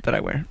pair that I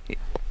wear. It's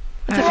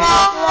okay.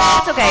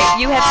 It's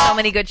okay. You have so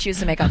many good shoes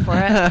to make up for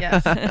it.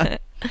 Yes.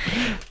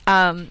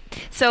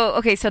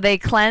 So they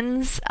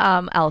cleanse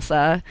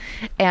Elsa,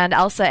 and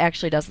Elsa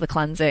actually does the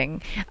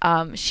cleansing.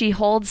 She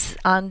holds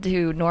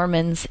onto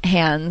Norman's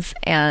hands,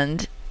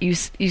 and you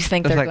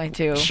think There's they're like going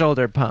to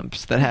shoulder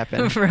pumps that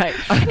happen. right.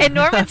 And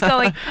Norman's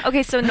going,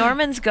 okay, so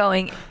Norman's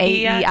going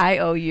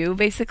A-E-I-O-U,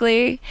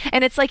 basically.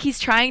 And it's like he's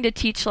trying to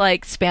teach,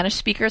 like, Spanish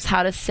speakers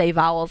how to say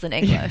vowels in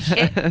English.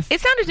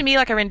 It sounded to me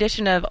like a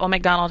rendition of "Oh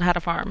MacDonald Had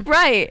a Farm."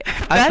 Right.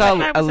 I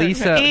saw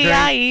Elisa.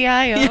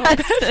 E-I-E-I-O.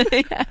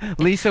 Yes.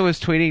 Lisa was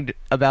tweeting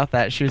about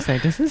that. She was saying,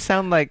 "Doesn't this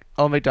sound like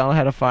Old MacDonald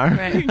Had a Farm?"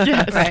 Right.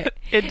 Yes. Right.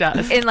 It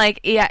does. And, like,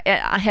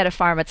 I had a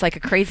farm. It's like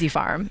a crazy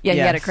farm. Yeah, he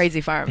had a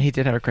crazy farm. He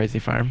did have a crazy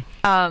farm.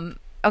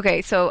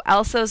 Okay, so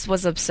Elsa's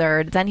was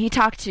absurd. Then he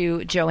talked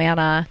to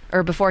Joanna,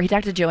 or before he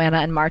talked to Joanna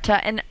and Marta.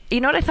 And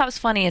you know what I thought was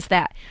funny is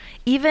that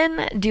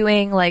even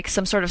doing like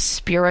some sort of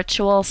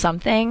spiritual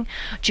something,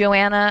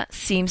 Joanna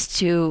seems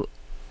to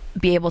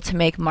be able to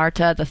make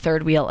Marta the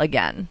third wheel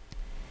again.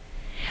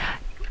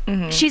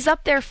 Mm-hmm. She's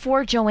up there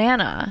for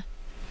Joanna.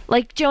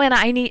 Like,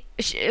 Joanna,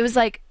 it was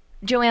like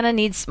Joanna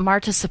needs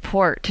Marta's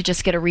support to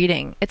just get a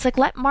reading. It's like,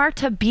 let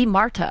Marta be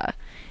Marta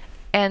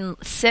and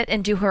sit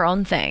and do her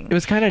own thing. It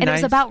was kind of nice. And it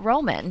was about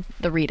Roman,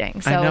 the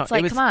reading. So it's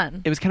like, come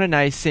on. It was kind of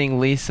nice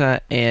seeing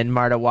Lisa and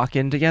Marta walk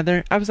in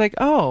together. I was like,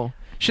 oh,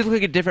 she looked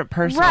like a different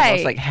person. Right.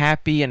 Almost like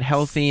happy and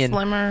healthy and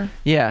slimmer.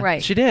 Yeah,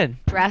 right. She did.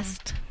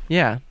 Dressed.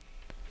 Yeah.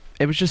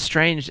 It was just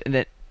strange,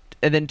 and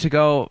then to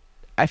go.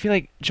 I feel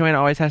like Joanna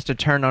always has to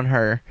turn on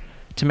her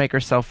to make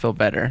herself feel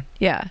better.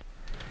 Yeah.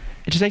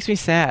 It just makes me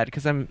sad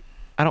because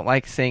I don't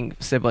like seeing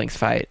siblings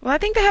fight. Well, I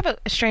think they have a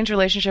strange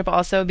relationship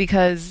also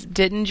because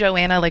didn't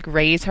Joanna like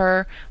raise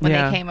her when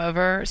they came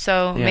over?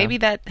 So maybe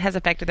that has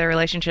affected their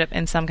relationship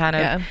in some kind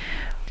of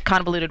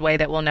convoluted way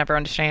that we'll never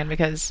understand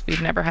because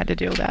we've never had to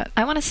deal with that.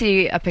 I want to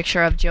see a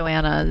picture of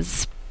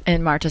Joanna's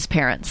and Marta's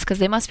parents because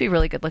they must be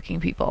really good-looking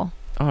people.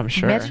 Oh, I'm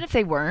sure. Imagine if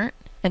they weren't,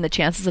 and the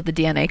chances of the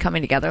DNA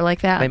coming together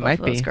like that. They both might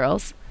of those be.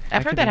 girls.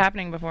 I've heard that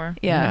happening before.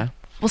 Yeah.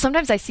 Well,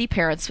 sometimes I see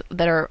parents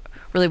that are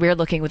really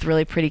weird-looking with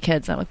really pretty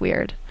kids. I'm like,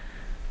 weird.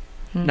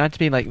 Not to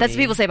be like That's me.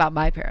 what people say about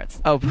my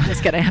parents. Oh,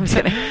 just kidding. I'm just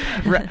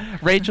kidding.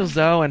 Rachel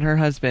Zoe and her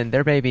husband,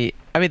 their baby.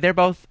 I mean, they're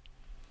both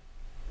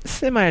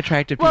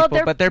semi-attractive people,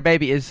 but their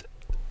baby is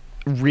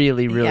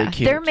really, really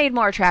cute. They're made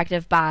more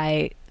attractive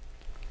by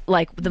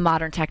like the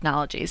modern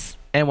technologies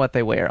and what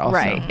they wear. Also,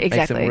 right? Exactly.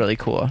 Makes them really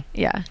cool.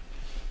 Yeah.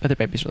 But their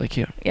baby's really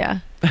cute. Yeah.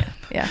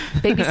 Yeah.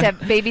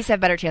 Babies have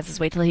better chances.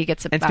 Wait till he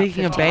gets about. And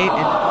speaking 15. of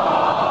baby,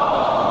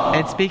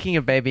 and speaking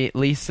of baby,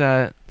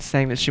 Lisa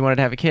saying that she wanted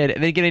to have a kid,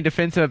 and then getting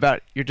defensive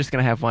about you're just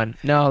gonna have one.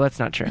 No, that's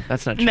not true.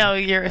 That's not true. No,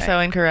 you're so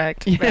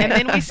incorrect. And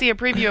then we see a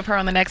preview of her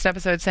on the next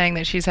episode saying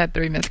that she's had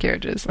 3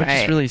 miscarriages, which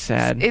is really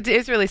sad. It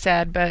is really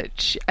sad,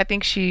 but I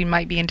think she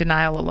might be in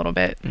denial a little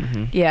bit.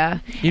 Mm-hmm. Yeah,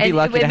 you'd be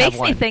lucky to have one. It makes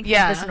me think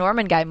this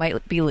Norman guy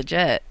might be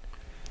legit.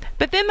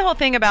 But then the whole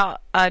thing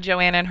about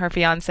Joanna and her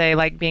fiance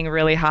like being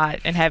really hot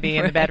and heavy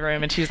in the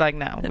bedroom, and she's like,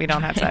 "No, we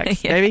don't have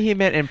sex." Maybe he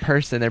meant in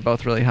person. They're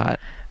both really hot.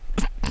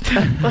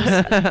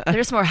 They're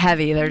just more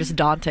heavy. They're just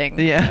daunting.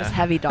 Yeah. They're just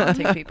heavy,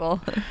 daunting people.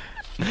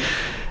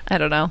 I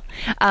don't know.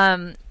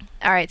 All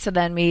right. So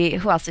then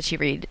who else did she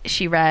read?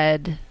 She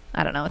read.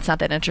 I don't know. It's not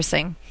that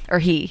interesting. Or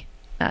he,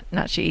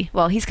 not she.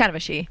 Well, he's kind of a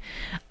she.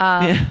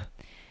 Yeah.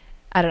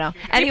 I don't know.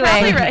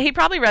 Anyway, he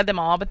probably read them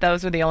all, but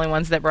those were the only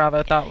ones that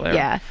Bravo thought were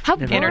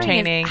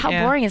entertaining. How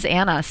boring is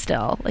Anna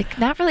still? Like,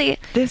 not really.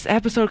 This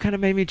episode kind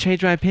of made me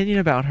change my opinion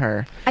about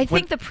her. I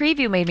think the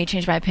preview made me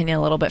change my opinion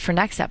a little bit for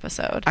next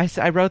episode.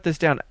 I wrote this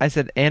down. I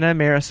said Anna and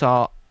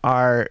Marisol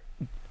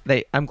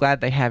I'm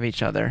glad they have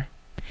each other.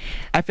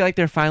 I feel like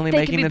they're finally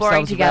making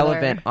themselves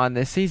relevant on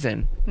this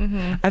season.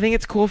 Mm-hmm. I think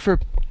it's cool for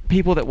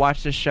people that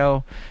watch this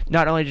show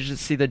not only to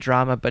just see the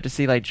drama, but to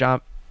see like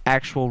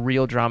actual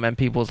real drama in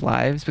people's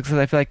lives, because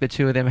I feel like the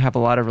two of them have a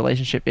lot of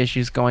relationship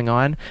issues going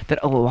on that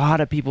a lot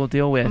of people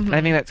deal with. Mm-hmm. And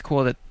I think that's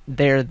cool that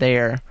they're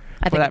there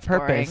I for think that it's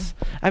boring. purpose.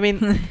 I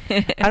mean,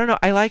 I don't know.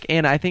 I like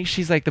Anna. I think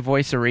she's like the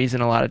voice of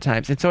reason a lot of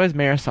times, and so is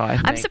Marisol. I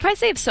think. I'm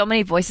surprised they have so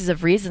many voices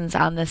of reasons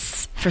on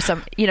this for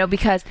some,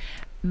 because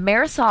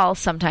Marisol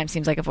sometimes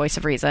seems like a voice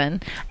of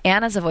reason.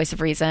 Anna's a voice of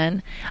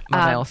reason.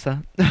 Mama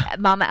Elsa.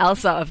 Mama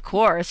Elsa, of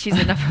course. She's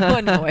the number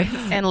one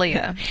voice. And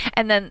Leah.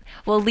 And then,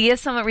 Leah's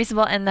somewhat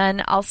reasonable, and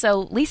then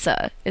also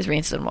Lisa is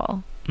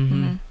reasonable.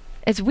 Mm-hmm.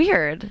 It's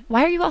weird.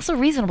 Why are you also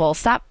reasonable?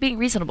 Stop being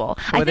reasonable.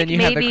 Well, I then think you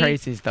maybe, have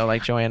the crazies, though,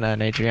 like Joanna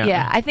and Adriana.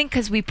 Yeah, I think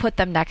because we put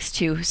them next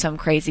to some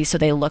crazy, so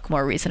they look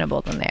more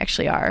reasonable than they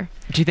actually are.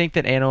 Do you think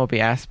that Anna will be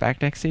asked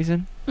back next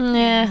season?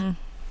 Nah.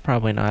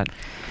 Probably not.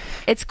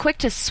 It's quick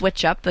to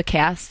switch up the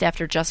cast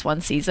after just one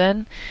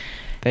season.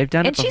 They've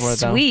done and it before, she's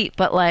though. sweet,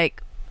 but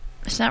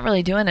she's not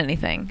really doing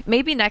anything.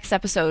 Maybe next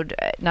episode,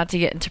 not to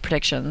get into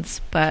predictions,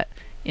 but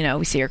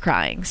we see her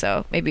crying,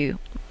 so maybe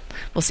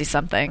we'll see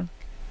something.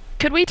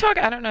 Could we talk?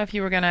 I don't know if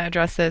you were going to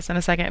address this in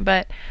a second,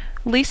 but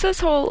Leah's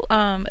whole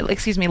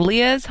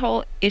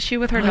issue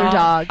with her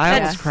dog. I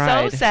That's almost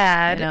cried. so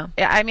sad. I know.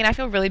 I mean, I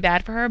feel really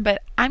bad for her,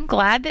 but I'm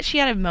glad that she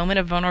had a moment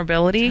of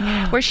vulnerability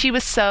where she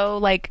was so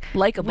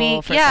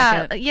likable for a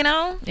second.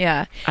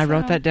 Yeah. I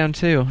wrote that down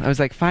too. I was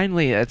like,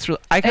 finally, I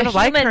kind of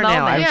like her human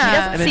now. moment. I'm She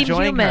doesn't seem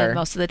enjoying human her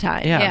most of the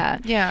time.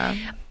 Yeah.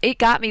 It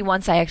got me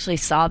once I actually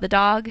saw the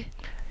dog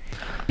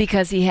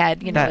because he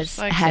had, That his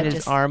head his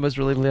just arm was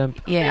really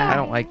limp. Yeah. I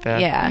don't like that.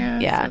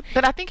 Yeah. So,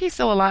 but I think he's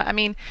still alive. I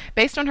mean,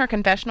 based on her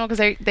confessional,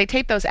 because they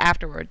taped those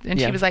afterward, and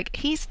she was like,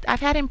 I've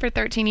had him for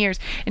 13 years,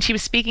 and she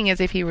was speaking as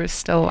if he was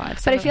still alive.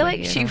 So but I feel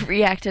like she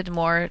reacted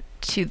more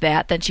to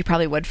that than she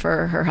probably would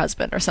for her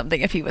husband or something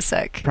if he was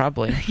sick.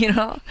 Probably. I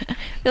feel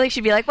like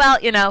she'd be like, well,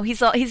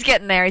 he's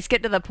getting there. He's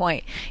getting to the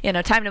point.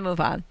 Time to move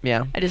on.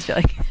 Yeah. I just feel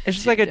like it's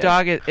just like a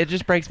dog. It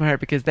just breaks my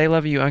heart because they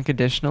love you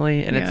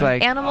unconditionally, and it's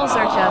like animals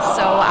are just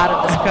so out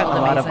of this I've gotten world.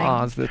 a lot of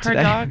amazing. awes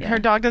today. Her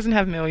dog doesn't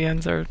have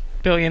millions or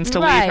billions to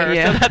Right, leave her,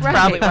 yeah. so that's Right.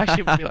 probably why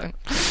she would be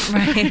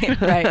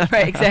like,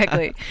 right,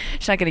 exactly.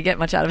 She's not going to get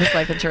much out of his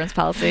life insurance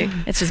policy.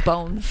 It's just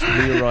bones.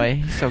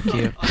 Leroy, so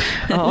cute.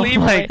 Oh Leroy.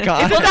 my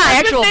god! Well, not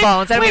actual name-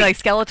 bones. That'd be wait, like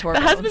Skeletor. The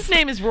bones. husband's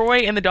name is Roy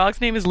and the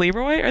dog's name is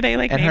Leroy? Are they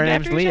like And named her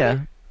name's after each Leah.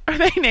 other? Are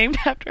they named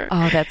after?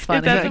 Oh, that's funny.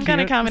 Is that Isn't some that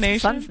kind of cute?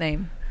 combination? What's the son's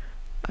name?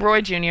 Roy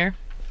Jr.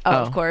 Oh,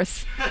 of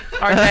course.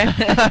 RJ.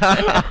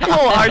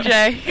 Little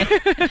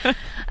RJ.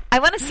 I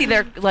want to see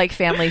their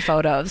family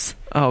photos.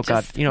 Oh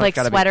god, Just, it's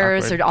gotta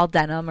sweaters be awkward. or all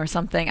denim or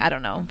something. I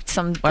don't know.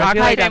 Some Well, I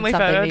feel probably like done family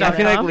something photo, together. I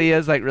feel like Mom?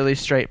 Leah's really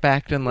straight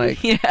backed and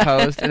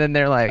posed, and then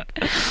they're like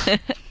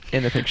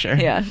in the picture.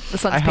 Yeah, the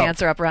son's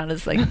pants are up around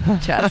his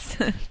chest.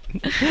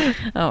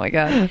 Oh my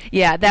god.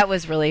 Yeah, that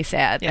was really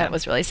sad. Yeah. That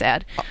was really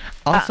sad.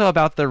 Also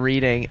about the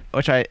reading,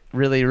 which I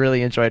really,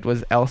 really enjoyed,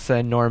 was Elsa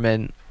and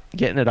Norman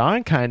getting it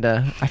on, kind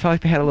of. I felt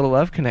like they had a little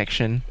love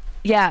connection.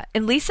 Yeah,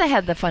 and Lisa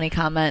had the funny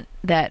comment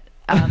that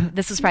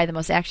this was probably the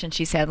most action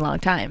she's had in a long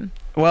time.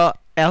 Well,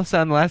 Elsa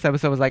on the last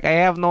episode was like, I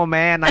have no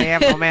man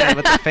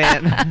with the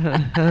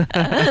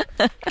fan.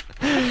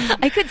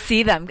 I could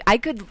see them. I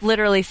could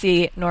literally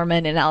see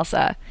Norman and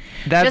Elsa.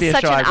 That'd Just be a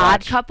such show an I'd odd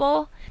watch.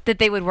 couple that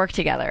they would work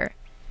together.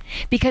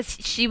 Because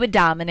she would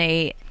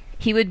dominate.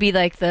 He would be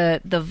like the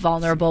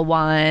vulnerable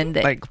one.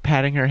 That, Like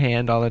patting her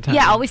hand all the time.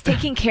 yeah, always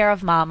taking care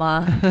of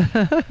Mama.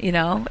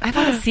 I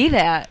want to see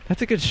that.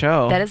 That's a good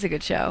show. That is a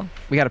good show.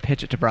 We got to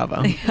pitch it to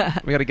Bravo. We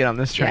got to get on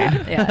this train.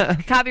 Yeah.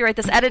 Copyright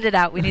this. Edit it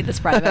out. We need this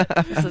private.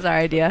 This is our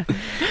idea.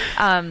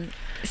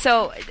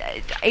 So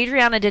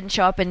Adriana didn't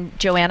show up, and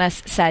Joanna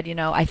said,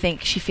 I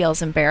think she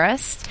feels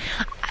embarrassed.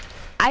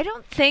 I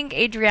don't think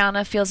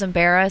Adriana feels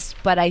embarrassed,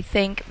 but I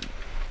think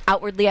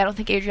outwardly, I don't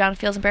think Adriana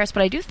feels embarrassed,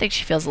 but I do think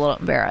she feels a little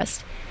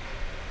embarrassed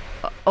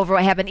over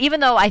what happened, even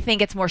though I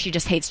think it's more she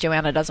just hates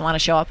Joanna, doesn't want to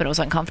show up, and it was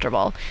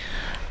uncomfortable.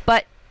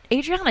 But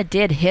Adriana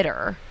did hit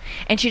her,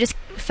 and she just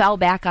fell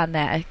back on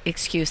that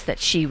excuse that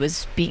she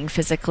was being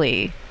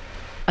physically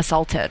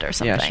assaulted or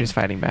something. Yeah, she was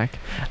fighting back.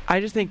 I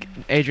just think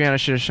Adriana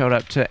should have showed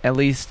up to at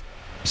least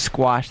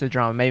squash the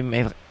drama,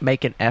 maybe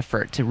make an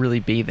effort to really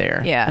be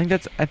there. Yeah.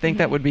 I think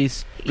that would be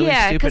really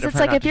yeah, stupid because of it's her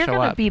like not if to you're show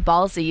going to up. be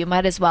ballsy, you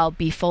might as well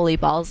be fully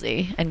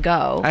ballsy and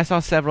go. I saw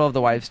several of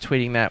the wives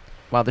tweeting that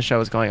while the show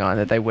was going on,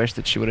 that they wish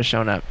that she would have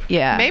shown up.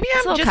 Yeah, Maybe it's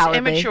a I'm little just cowardly.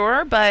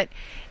 immature, but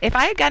if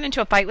I had gotten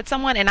into a fight with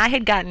someone and I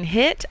had gotten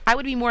hit, I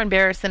would be more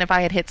embarrassed than if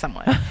I had hit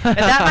someone. But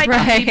that might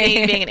just be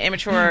me being an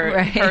immature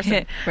Right.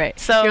 person. Right.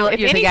 So if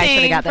you think I should've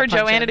anything, got that for punch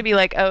Joanna in. to be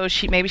like, oh,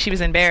 maybe she was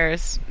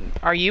embarrassed.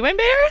 Are you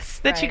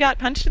embarrassed that you Right. got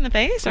punched in the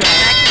face? Or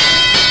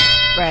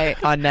Right.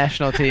 On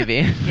national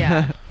TV.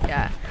 Yeah.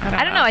 Yeah.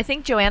 I don't know. I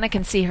think Joanna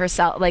can see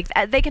herself,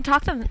 they can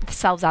talk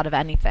themselves out of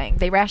anything.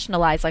 They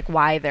rationalize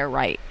why they're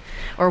right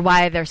or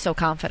why they're so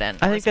confident.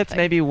 I or think that's something.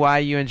 maybe why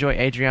you enjoy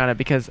Adriana,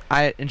 because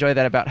I enjoy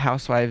that about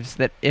housewives,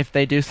 that if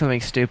they do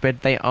something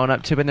stupid, they own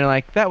up to it and they're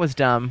like, that was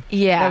dumb.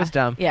 Yeah. That was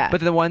dumb. Yeah.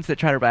 But the ones that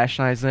try to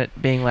rationalize it,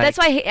 being like... That's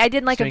why I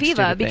didn't like doing Aviva,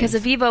 stupid because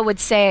things. Aviva would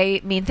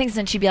say mean things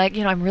and she'd be like,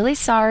 I'm really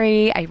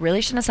sorry. I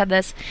really shouldn't have said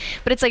this.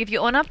 But it's like if you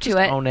own up to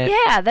Just it, own it.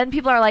 yeah, then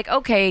people are like,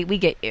 okay, we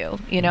get you.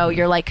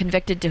 You're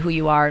convicted to who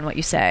you are and what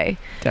you say.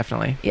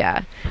 Definitely.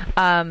 Yeah.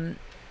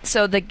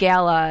 So the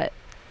gala,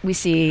 we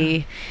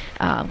see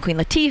Queen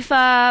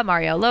Latifah,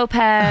 Mario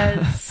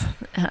Lopez.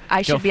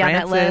 I should Joe be on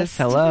that Francis, list.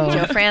 hello.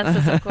 Joe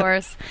Francis, of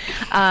course.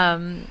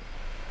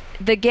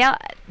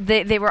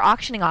 They were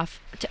auctioning off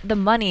the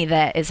money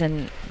that is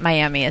in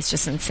Miami is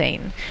just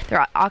insane.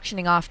 They're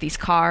auctioning off these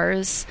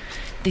cars,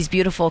 these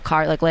beautiful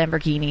cars like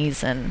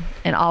Lamborghinis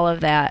and all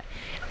of that.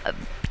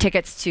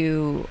 Tickets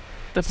to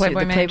the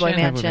Playboy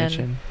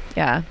Mansion.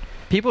 Yeah.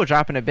 People were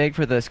dropping it big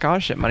for the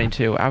scholarship money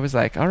too. I was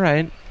like, all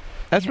right,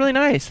 that's really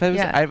nice. That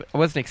was, I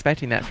wasn't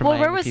expecting that from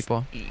Miami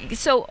people.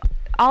 So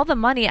all the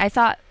money I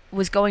thought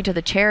was going to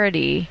the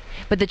charity,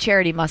 but the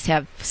charity must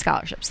have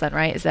scholarships then,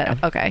 right? Is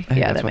that okay?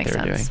 Yeah, that makes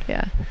sense.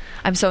 Yeah.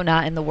 I'm so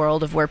not in the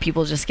world of where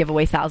people just give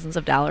away thousands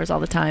of dollars all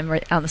the time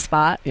right on the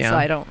spot, so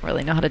I don't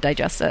really know how to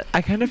digest it.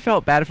 I kind of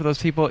felt bad for those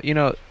people. You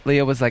know,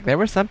 Leah was like, there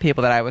were some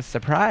people that I was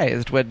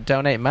surprised would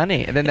donate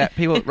money, and then that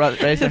people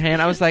raised their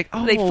hand. I was like,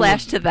 oh. They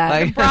flashed to that.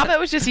 Like, Bravo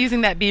was just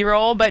using that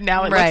B-roll, but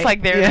now it looks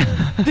like they're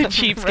the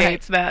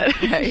cheapskates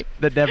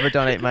that never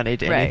donate money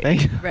to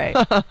anything. Right.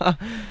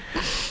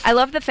 I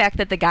love the fact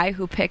that the guy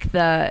who picked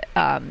the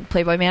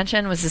Playboy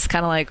Mansion was this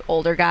kind of like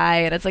older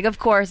guy, and it's like, of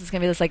course, it's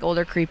gonna be this like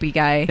older creepy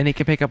guy. And he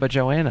could pick up a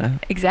Joanna.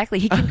 Exactly.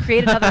 He can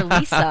create another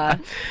Lisa.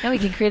 No, he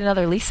can create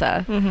another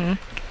Lisa. Mm-hmm.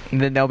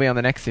 And then they'll be on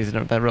the next season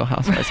of The Real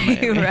Housewives of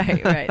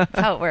Miami. Right. That's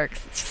how it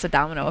works. It's just a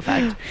domino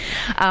effect.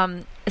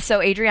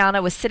 So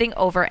Adriana was sitting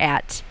over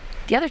at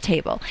the other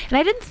table, and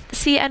I didn't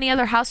see any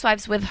other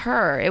housewives with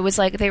her. It was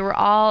like they were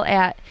all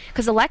at,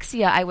 because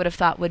Alexia I would have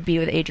thought would be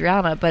with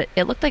Adriana, but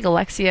it looked like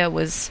Alexia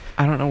was,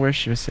 I don't know where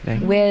she was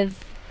sitting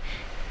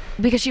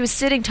because she was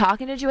sitting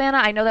talking to Joanna.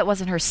 I know that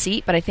wasn't her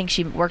seat, but I think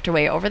she worked her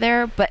way over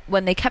there. But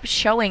when they kept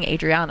showing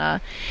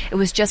Adriana, it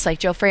was just like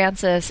Joe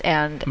Francis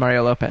and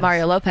Mario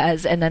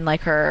Lopez, and then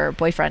like her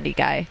boyfriendy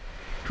guy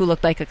who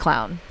looked like a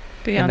clown.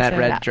 Beyonce. In that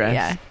red dress.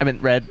 Yeah. I mean,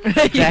 red.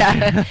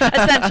 Yeah,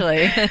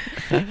 essentially.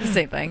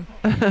 Same thing.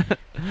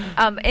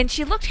 And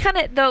she looked kind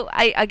of, though,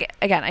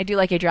 I do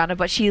like Adriana,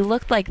 but she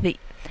looked like the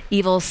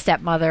evil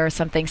stepmother or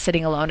something,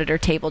 sitting alone at her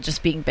table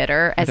just being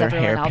bitter as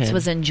everyone else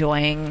was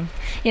enjoying.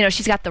 You know,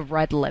 she's got the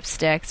red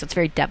lipstick, so it's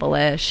very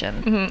devilish.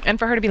 And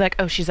for her to be like,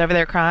 oh, she's over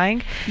there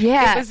crying.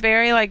 Yeah. It was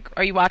very like,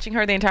 are you watching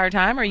her the entire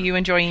time, or are you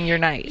enjoying your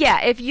night?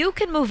 Yeah, if you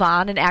can move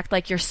on and act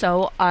like you're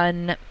so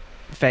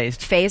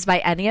phased by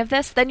any of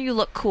this, then you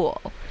look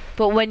cool.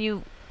 But when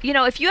you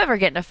know, if you ever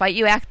get in a fight,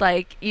 you act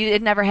like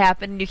it never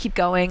happened. You keep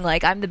going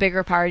like, I'm the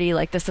bigger party,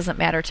 like this doesn't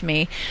matter to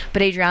me.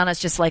 But Adriana's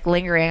just like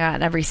lingering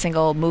on every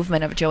single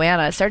movement of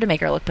Joanna. It started to make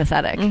her look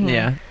pathetic. Mm-hmm.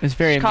 Yeah, it's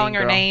very She's calling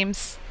her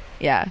names.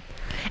 Yeah,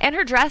 and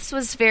her dress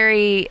was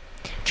very,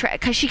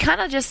 because she kind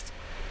of just,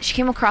 she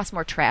came across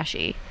more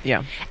trashy.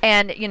 Yeah.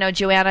 And, you know,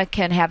 Joanna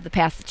can have the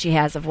past that she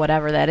has of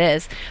whatever that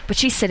is, but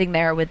she's sitting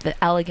there with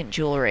the elegant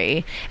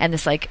jewelry and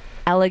this, like,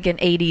 elegant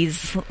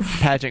 80s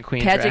pageant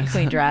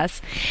queen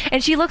dress.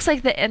 And she looks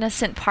like the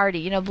innocent party,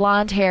 you know,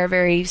 blonde hair,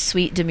 very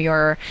sweet,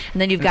 demure.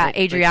 And then you've got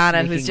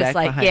Adriana, who's just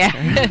like,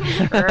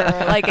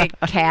 like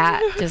a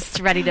cat, just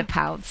ready to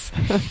pounce.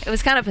 It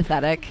was kind of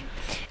pathetic.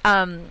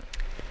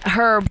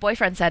 Her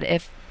boyfriend said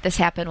if this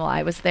happened while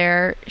I was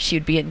there, she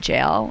would be in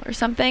jail or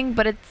something.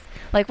 But it's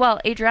like,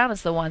 well,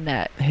 Adriana's the one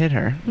that hit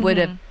her. Would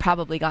have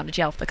probably gone to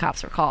jail if the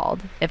cops were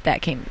called, if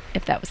that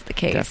was the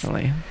case.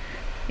 Definitely.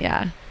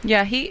 Yeah.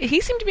 Yeah,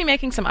 he seemed to be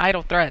making some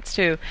idle threats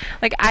too.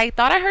 Like, I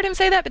thought I heard him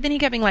say that, but then he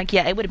kept being like,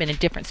 yeah, it would have been a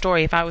different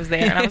story if I was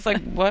there. And I was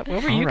like, what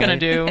were you going to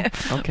do?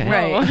 Okay.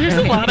 Right. There's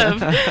a lot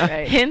of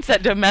hints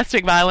at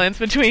domestic violence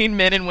between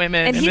men and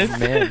women. And he's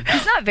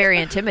not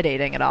very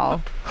intimidating at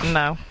all.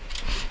 No.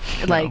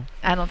 Like,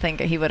 I don't think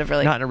he would have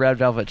really... Not in a red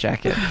velvet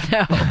jacket.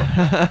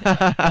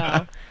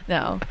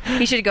 No.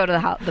 He should go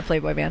to the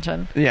Playboy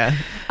Mansion. Yeah.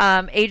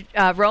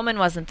 Roman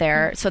wasn't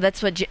there, so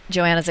that's what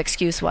Joanna's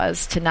excuse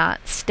was, to not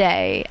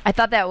stay. I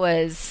thought that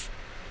was...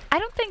 I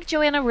don't think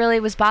Joanna really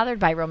was bothered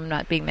by Roman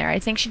not being there. I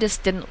think she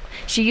just didn't...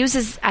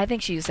 I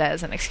think she used that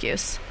as an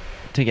excuse.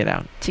 To get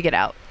out. To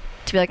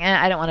be like,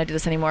 I don't want to do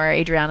this anymore.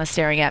 Adriana's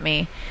staring at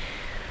me.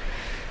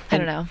 I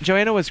don't know.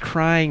 Joanna was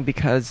crying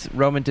because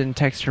Roman didn't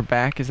text her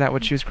back. Is that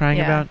what she was crying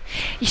about?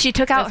 She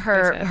took out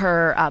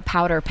her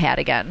powder pad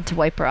again to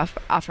wipe her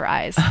off her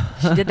eyes.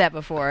 She did that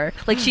before.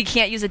 Like, she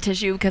can't use a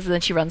tissue because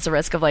then she runs the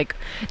risk of, like,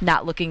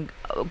 not looking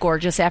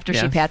gorgeous after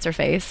she pats her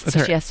face. With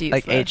so she has to use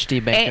like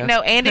HD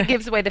makeup. And it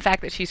gives away the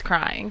fact that she's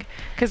crying.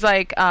 Because,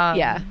 like,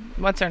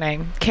 what's her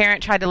name?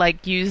 Karen tried to,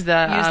 like, use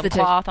the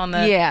cloth on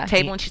the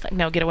table, and she's like,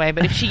 no, get away.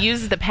 But if she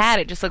uses the pad,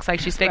 it just looks like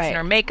she's fixing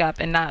her makeup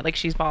and not like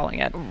she's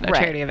bawling at a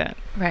charity event.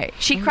 Right.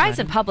 She cries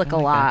in public a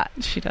lot.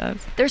 She does.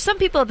 There's some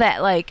people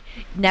that, like,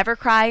 never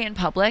cry in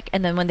public,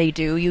 and then when they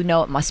do, you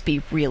know it must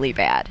be really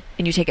bad,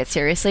 and you take it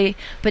seriously.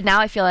 But now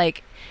I feel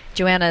like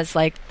Joanna's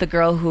like the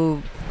girl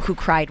who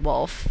cried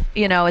wolf.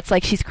 You know, it's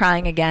like she's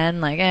crying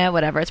again, like,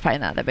 whatever, it's probably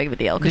not that big of a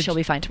deal because she'll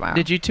be fine tomorrow.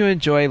 Did you two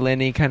enjoy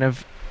Lenny kind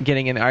of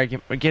getting in the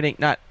argument, or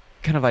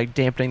kind of like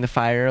dampening the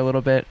fire a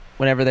little bit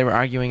whenever they were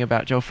arguing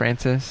about Joe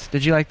Francis?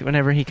 Did you like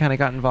whenever he kind of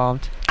got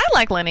involved? I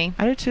like Lenny.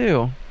 I do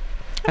too.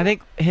 I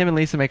think him and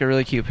Lisa make a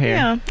really cute pair.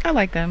 Yeah, I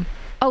like them.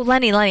 Oh,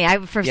 Lenny.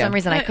 For some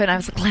reason, I couldn't. I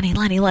was like,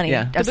 Lenny.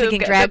 Yeah. I was thinking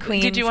drag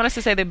queen. Did you want us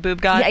to say the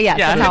boob god? Yeah,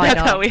 that's how I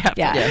know. How we have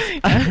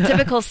to.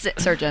 Typical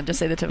surgeon. Just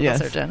say the typical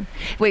surgeon.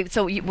 Wait,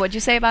 so what'd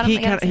you say about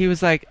him? He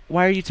was like,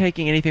 why are you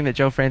taking anything that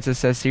Joe Francis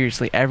says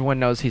seriously? Everyone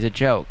knows he's a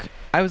joke.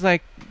 I was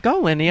like, go,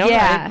 Lenny. All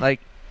right. Like,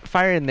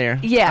 fire in there.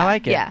 Yeah. I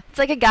like it. Yeah. It's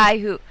like a guy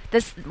who,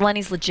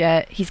 Lenny's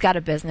legit. He's got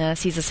a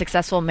business. He's a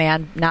successful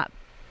man, not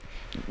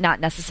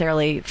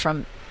necessarily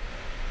from...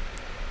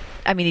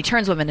 I mean, he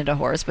turns women into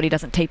whores, but he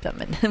doesn't tape them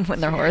when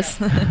they're whores.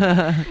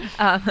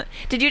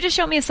 Did you just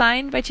show me a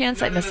sign by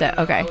chance? I missed it.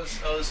 Okay.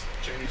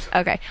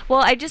 Okay.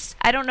 Well, I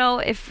don't know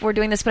if we're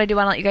doing this, but I do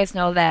want to let you guys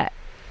know that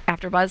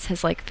AfterBuzz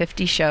has like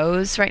 50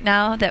 shows right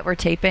now that we're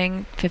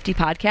taping, 50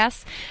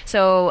 podcasts.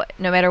 So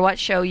no matter what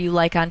show you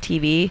like on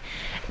TV,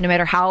 no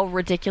matter how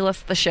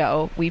ridiculous the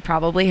show, we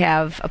probably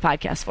have a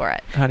podcast for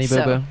it. Honey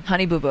Boo Boo.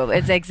 Honey Boo Boo.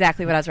 It's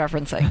exactly what I was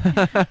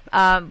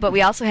referencing. But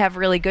we also have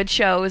really good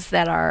shows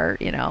that are,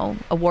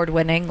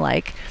 award-winning,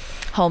 like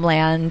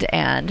Homeland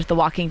and The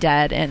Walking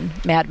Dead and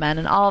Mad Men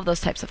and all of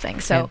those types of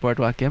things. So and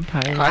Boardwalk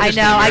Empire. I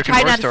know. I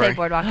try not to say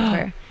Boardwalk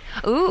Empire.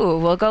 Ooh,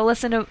 we'll go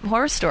listen to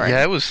Horror Story.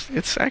 Yeah,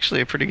 it's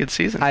actually a pretty good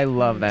season. I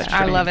love that show.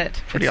 I love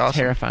it. Pretty it's awesome.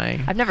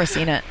 Terrifying. I've never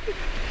seen it.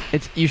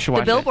 You should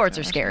watch it. The billboards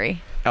are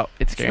scary. Oh,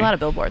 it's scary. There's a lot of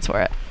billboards for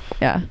it.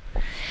 Yeah.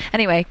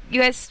 Anyway, you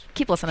guys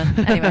keep listening.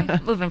 Anyway,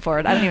 moving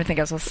forward. I don't even think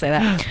I was supposed to say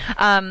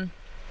that.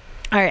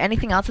 All right,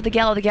 anything else at the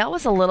gala? The gala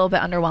was a little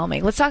bit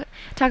underwhelming. Let's talk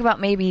about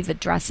maybe the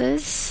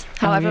dresses,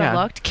 however it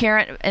looked.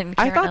 Karen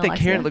I thought that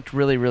Karen looked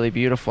really, really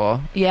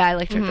beautiful. Yeah, I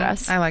liked her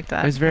dress. I liked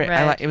that. It was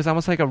it was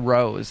almost like a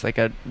rose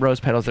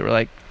petals that were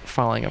like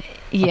falling apart.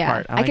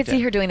 Yeah, I could see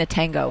her doing the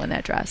tango in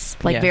that dress,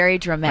 very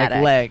dramatic,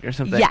 like leg or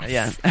something.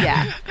 Yes,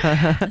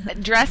 yeah.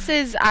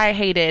 Dresses I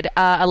hated.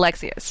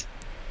 Alexia's.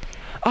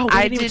 Oh,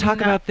 I didn't even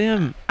talk about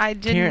them. I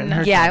didn't.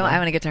 I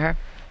want to get to her.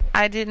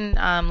 I didn't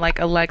like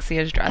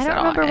Alexia's dress at all. I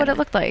don't remember what it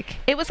looked like.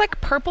 It was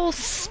like purple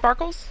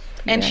sparkles,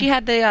 and she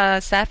had the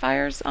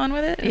sapphires on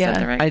with it. Is that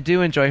the right? I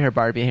do enjoy her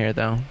Barbie hair,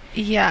 though.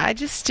 Yeah, I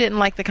just didn't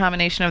like the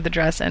combination of the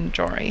dress and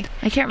jewelry.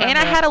 I can't remember. And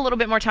I had a little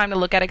bit more time to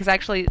look at it because I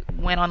actually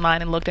went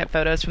online and looked at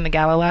photos from the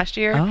gala last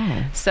year.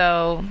 Oh.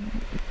 So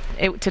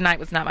tonight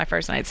was not my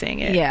first night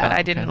seeing it. Yeah. But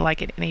I didn't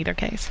like it in either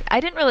case. I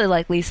didn't really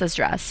like Lisa's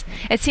dress.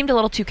 It seemed a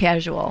little too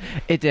casual.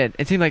 It did.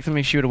 It seemed like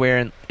something she would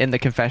wear in the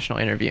confessional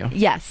interview.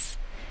 Yes.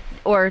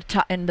 Or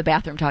in the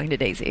bathroom talking to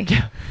Daisy.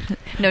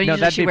 No,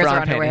 usually she wears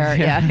her panties.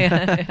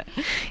 underwear.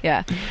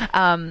 Yeah.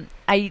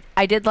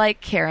 I did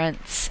like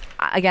Karen's.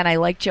 Again, I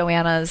like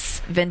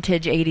Joanna's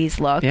vintage 80s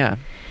look. Yeah.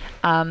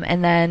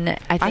 And then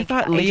I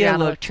thought Leah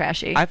looked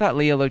trashy. I thought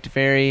Leah looked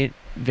very,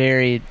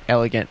 very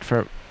elegant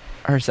for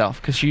herself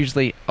because she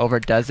usually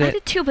overdoes it. I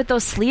did too, but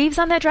those sleeves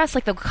on that dress,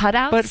 like the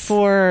cutouts. But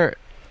for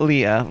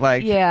Leah,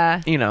 you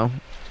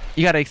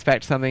got to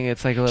expect something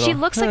that's like a little... She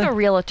looks like a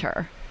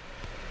realtor.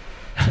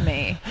 To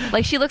me,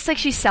 like she looks like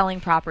she's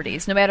selling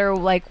properties no matter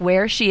like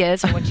where she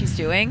is and what she's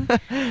doing.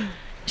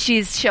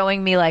 She's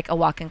showing me like a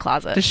walk-in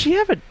closet. Does she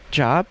have a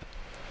job?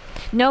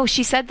 No,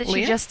 she said that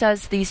Leah? she just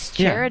does these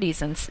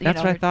charities and that's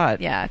what I thought.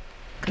 Yeah,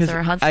 because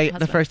her husband.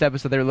 The first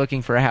episode they were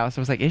looking for a house.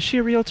 I was like, is she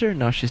a realtor?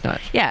 No, she's not.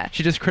 Yeah,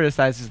 she just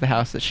criticizes the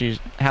houses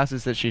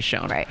that she's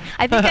shown. Right.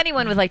 I think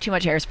anyone with like too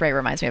much hairspray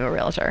reminds me of a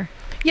realtor.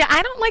 Yeah,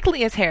 I don't like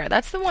Leah's hair.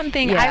 That's the one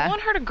thing. I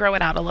want her to grow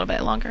it out a little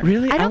bit longer.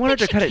 Really? I want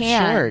her to cut it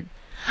short.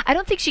 I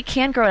don't think she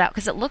can grow it out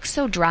because it looks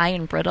so dry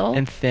and brittle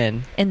and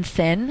thin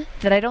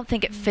that I don't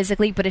think it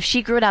physically. But if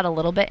she grew it out a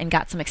little bit and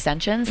got some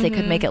extensions, they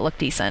could make it look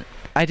decent.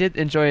 I did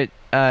enjoy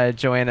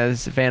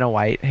Joanna's Vanna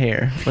White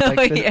hair with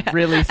like the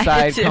really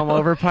side comb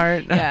over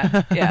part.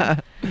 Yeah.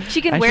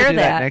 She can wear should do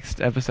that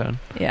next episode.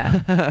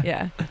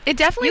 Yeah. It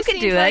definitely you could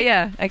do that.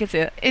 Yeah, I could see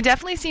it. It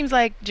definitely seems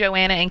like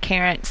Joanna and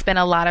Karen spent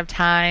a lot of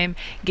time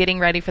getting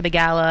ready for the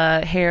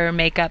gala, hair,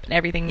 makeup, and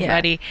everything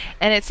ready.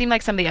 And it seemed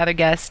like some of the other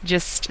guests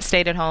just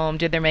stayed at home,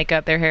 did their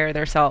makeup, their hair,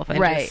 themselves.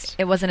 Right.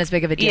 It wasn't as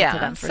big of a deal to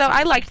them. So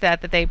I liked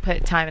that they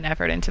put time and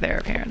effort into their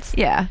appearance.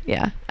 Yeah.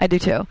 I do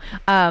too.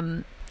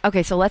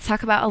 Okay, so let's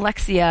talk about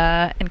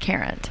Alexia and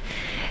Karen.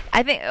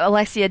 I think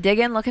Alexia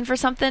digging, looking for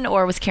something,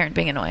 or was Karen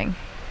being annoying?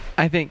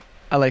 I think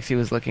Alexia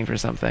was looking for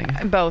something.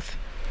 Both.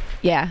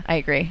 Yeah, I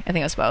agree. I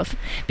think it was both.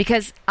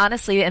 Because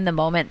honestly, in the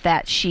moment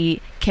that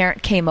Karen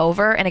came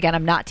over, and again,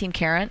 I'm not Team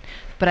Karen,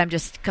 but I'm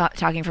just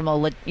talking from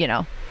a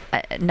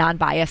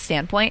non-biased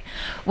standpoint.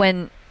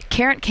 When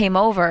Karen came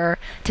over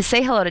to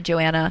say hello to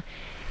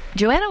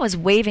Joanna was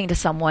waving to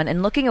someone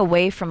and looking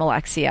away from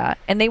Alexia,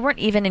 and they weren't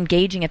even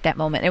engaging at that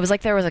moment. It was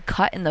like there was a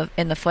cut in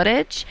the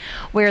footage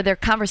where their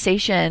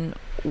conversation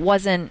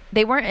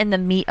they weren't in the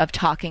meat of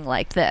talking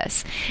like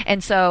this.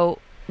 And so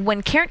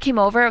when Karen came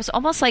over, it was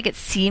almost like it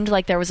seemed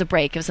like there was a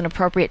break. It was an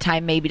appropriate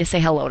time maybe to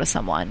say hello to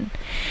someone.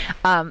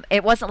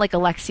 It wasn't like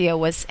Alexia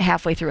was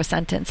halfway through a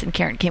sentence and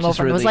Karen came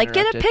over and was like,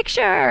 get a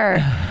picture.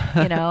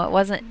 It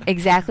wasn't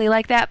exactly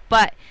like that.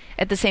 But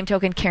at the same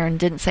token, Karen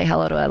didn't say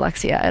hello to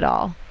Alexia at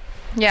all.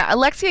 Yeah,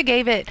 Alexia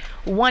gave it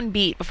one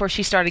beat before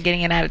she started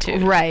getting an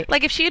attitude. Right.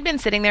 Like if she had been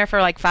sitting there for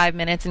like 5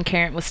 minutes and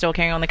Karen was still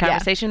carrying on the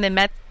conversation, then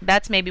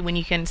that's maybe when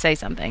you can say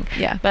something.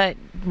 Yeah. But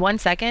 1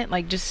 second,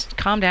 like just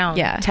calm down.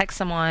 Yeah. Text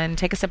someone,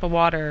 take a sip of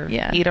water,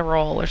 Yeah. eat a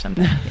roll or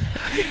something.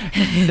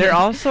 They're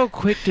also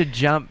quick to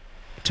jump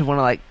to want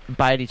to like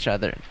bite each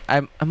other.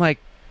 I'm like,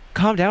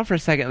 calm down for a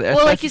second. Well,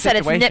 That's like the you said,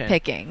 it's situation.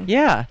 nitpicking.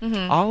 Yeah,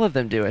 Mhm. all of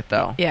them do it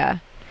though. Yeah.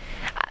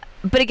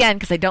 But again,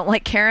 because I don't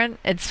like Karen,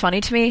 it's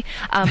funny to me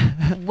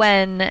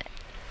when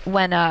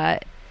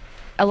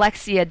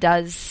Alexia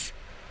does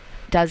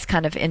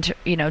kind of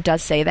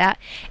does say that,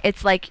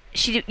 it's like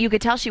you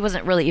could tell she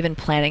wasn't really even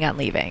planning on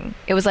leaving.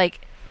 It was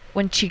like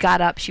when she got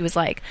up, she was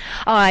like,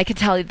 "Oh, I can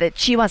tell that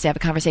she wants to have a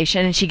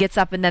conversation," and she gets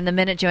up, and then the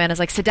minute Joanna's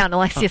like, "Sit down,"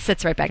 Alexia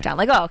sits right back down.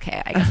 Like, "Oh,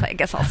 okay, I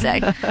guess I'll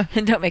stay."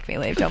 And don't make me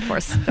leave. Don't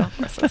force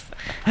this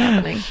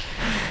happening.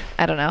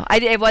 I don't know.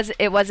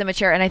 It was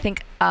immature, and I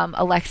think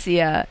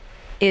Alexia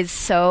is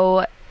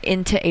so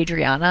into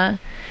Adriana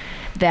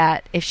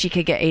that if she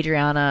could get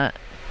Adriana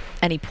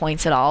any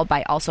points at all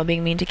by also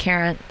being mean to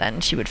Karen,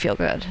 then she would feel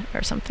good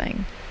or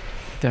something.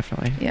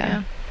 Definitely.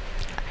 Yeah.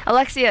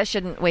 Alexia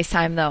shouldn't waste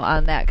time though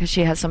on that because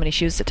she has so many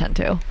shoes to tend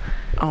to.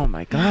 Oh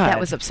my god. That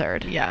was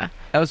absurd. Yeah.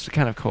 That was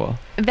kind of cool.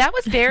 That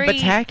was very... But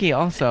tacky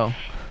also.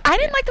 I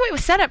didn't like the way it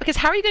was set up because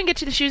how are you going to get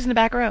to the shoes in the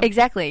back row?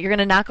 Exactly. You're going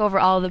to knock over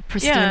all the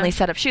pristinely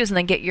set up shoes and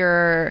then get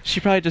your She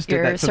probably just did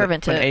your that so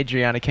servant that when to...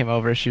 Adriana came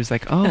over, she was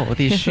like, "Oh,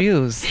 these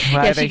shoes.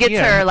 Why Yeah, are she they gets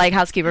here?" her like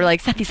housekeeper like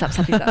set these up.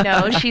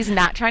 No, she's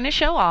not trying to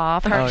show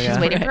off. She's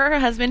waiting for her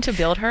husband to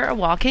build her a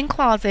walk-in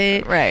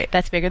closet. Right.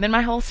 That's bigger than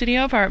my whole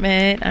studio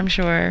apartment, I'm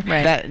sure.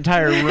 Right. That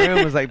entire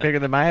room was like bigger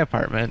than my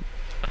apartment.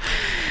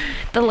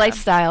 The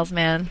lifestyles,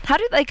 man. How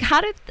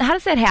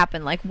does that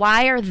happen? Like,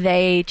 why are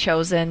they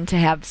chosen to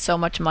have so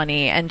much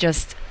money and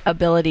just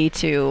ability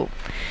to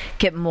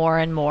get more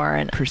and more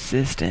and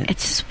persistent?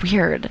 It's just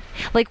weird.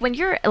 Like when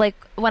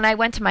I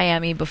went to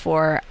Miami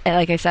before,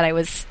 like I said, I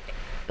was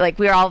like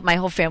my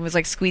whole family was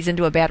like squeezed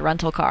into a bad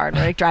rental car and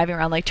we're like driving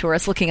around like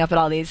tourists looking up at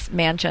all these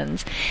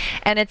mansions,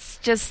 and it's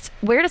just,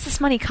 where does this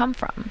money come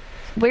from?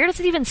 Where does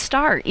it even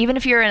start? Even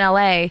if you're in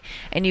LA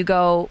and you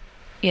go,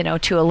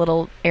 to a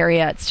little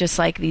area, it's just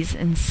like these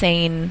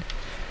insane,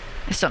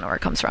 I just don't know where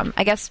it comes from.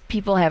 I guess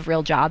people have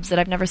real jobs that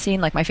I've never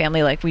seen. Like my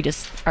family, like we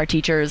just are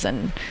teachers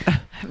and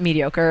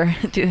mediocre,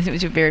 do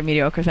very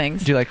mediocre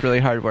things. Do like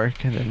really hard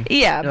work and then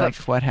but like,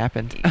 what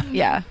happened?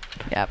 yeah,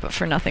 but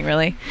for nothing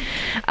really.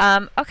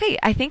 Okay,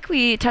 I think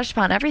we touched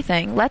upon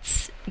everything.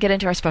 Let's get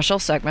into our special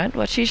segment,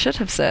 what she should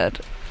have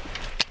said.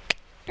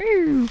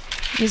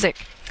 Music.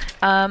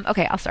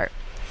 Okay, I'll start.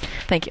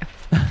 Thank you.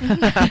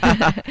 Did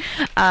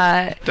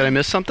I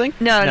miss something?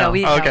 No,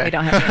 we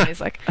don't have any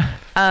music.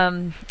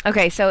 like.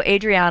 Okay, so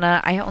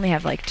Adriana, I only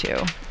have like 2.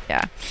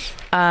 Yeah.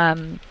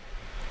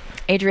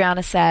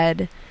 Adriana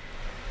said,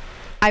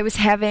 I was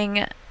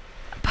having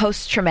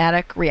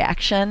post-traumatic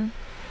reaction.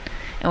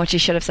 And what she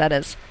should have said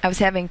is, I was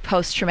having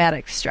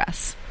post-traumatic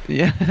stress.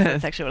 Yeah.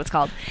 That's actually what it's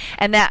called.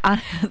 And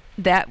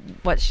that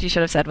what she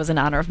should have said was in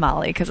honor of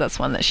Molly, because that's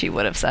one that she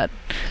would have said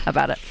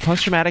about it.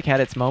 Post-traumatic had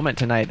its moment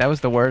tonight. That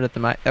was the word of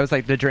the night. That was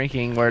like the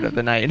drinking word of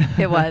the night.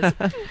 It was.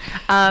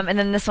 And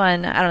then this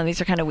one, I don't know,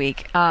 these are kind of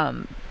weak.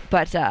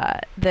 But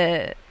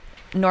the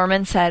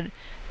Norman said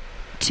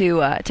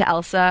to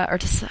Elsa, or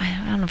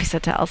I don't know if he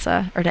said to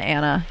Elsa or to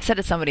Anna. He said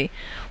to somebody,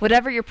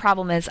 "Whatever your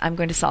problem is, I'm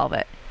going to solve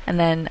it." And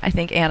then I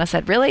think Anna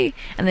said, "Really?"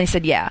 And they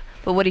said, "Yeah."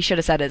 But what he should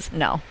have said is,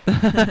 "No."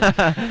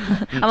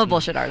 I'm a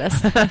bullshit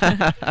artist.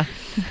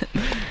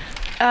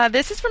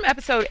 This is from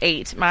episode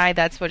 8.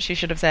 That's what she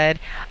should have said.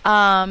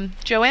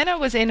 Joanna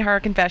was in her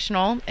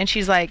confessional, and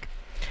she's like,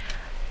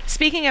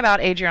 speaking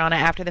about Adriana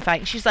after the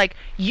fight, and she's like,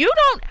 "You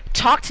don't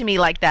talk to me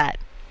like that."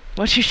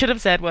 What she should have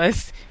said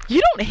was,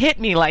 "You don't hit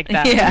me like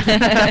that."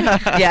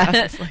 Yeah, yeah,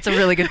 that's a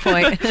really good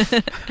point.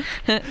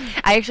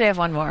 I actually have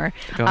one more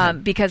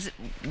because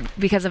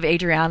of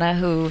Adriana,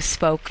 who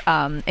spoke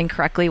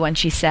incorrectly when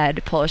she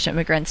said Polish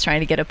immigrants trying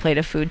to get a plate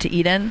of food to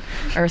eat in,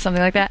 or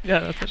something like that. Yeah,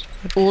 that's what she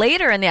said.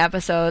 Later in the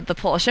episode, the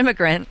Polish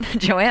immigrant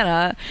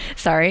Joanna,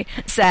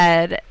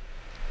 said,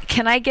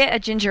 "Can I get a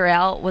ginger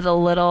ale with a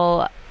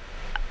little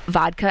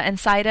vodka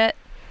inside it?"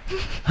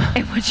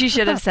 And what she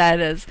should have said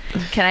is,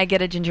 "Can I get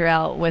a ginger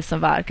ale with some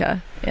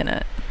vodka in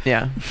it?"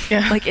 Yeah.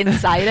 Like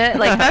inside it.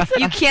 Like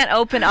you can't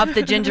open up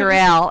the ginger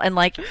ale and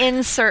like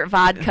insert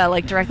vodka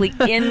like directly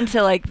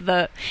into like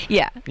the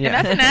And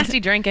that's a nasty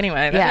drink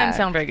anyway. That doesn't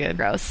sound very good.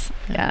 Gross.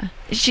 Yeah.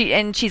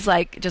 She's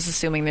like just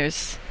assuming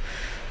there's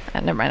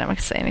never mind, I'm not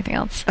gonna say anything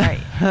else. All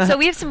right. So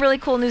we have some really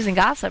cool news and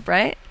gossip,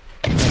 right?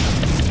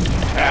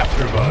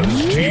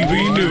 AfterBuzz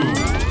TV News.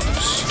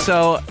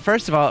 So,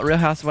 first of all, Real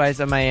Housewives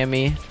of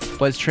Miami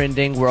was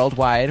trending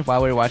worldwide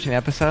while we were watching the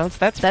episodes.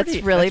 That's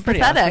really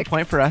pretty pathetic. Awesome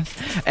point for us.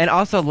 And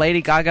also,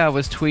 Lady Gaga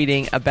was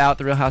tweeting about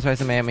the Real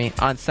Housewives of Miami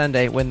on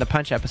Sunday when the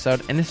Punch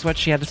episode, and this is what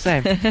she had to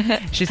say.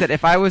 She said,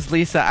 "If I was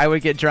Lisa, I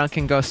would get drunk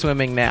and go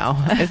swimming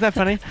now." Isn't that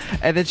funny?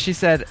 And then she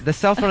said, "The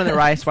cell phone and the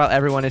rice while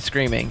everyone is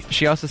screaming."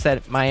 She also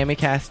said, "Miami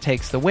cast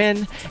takes the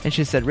win." And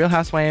she said, "Real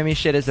House Miami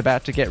shit is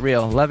about to get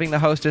real. Loving the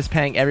hostess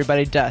paying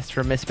everybody dust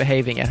for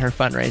misbehaving at her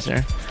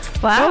fundraiser."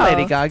 Wow. Go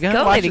Lady Gaga.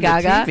 Go Lady Watching the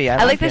Gaga. TV.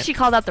 I like that she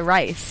called out the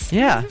rice.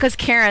 Yeah. Because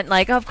Karen,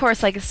 like, of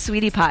course, like,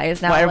 Sweetie Pie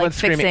is now, Well, like, everyone's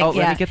fixing... screaming, oh, yeah.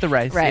 let me get the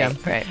rice. Right,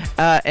 Yeah.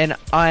 right. And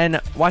on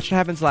Watch What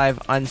Happens Live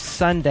on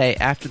Sunday,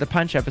 after the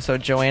Punch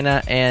episode,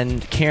 Joanna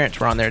and Karen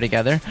were on there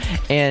together.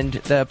 And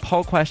the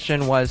poll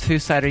question was,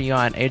 whose side are you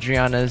on,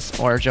 Adriana's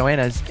or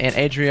Joanna's? And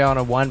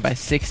Adriana won by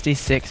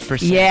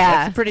 66%. Yeah.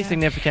 That's a pretty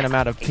significant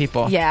amount of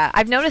people. Yeah,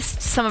 I've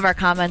noticed some of our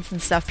comments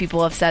and stuff.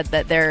 People have said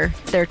that they're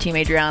Team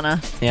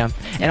Adriana. Yeah.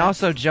 And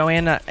also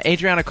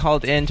Adriana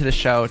called into the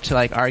show to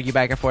like argue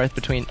back and forth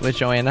with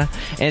Joanna,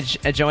 and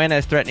Joanna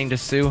is threatening to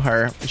sue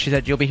her. She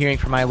said, "You'll be hearing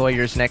from my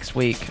lawyers next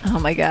week." Oh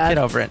my God. Get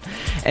over it.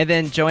 And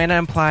then Joanna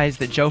implies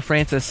that Joe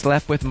Francis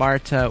slept with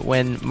Marta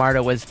when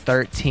Marta was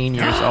 13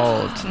 years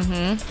old.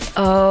 Mm-hmm.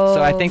 Oh,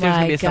 so I think there's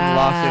going to be God. some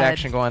lawsuit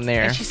action going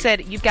there. And she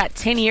said, "You've got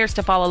 10 years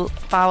to file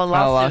a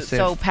lawsuit,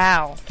 so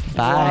pal."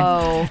 Bye.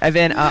 Whoa. And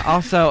then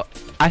also,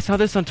 I saw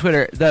this on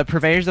Twitter. The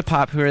Purveyors of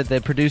Pop, who are the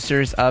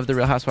producers of The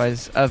Real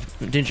Housewives of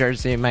New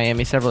Jersey,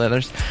 Miami, several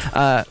others,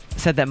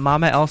 said that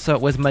Mama Elsa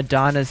was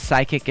Madonna's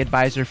psychic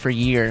advisor for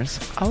years.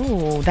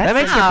 Oh, that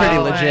makes it pretty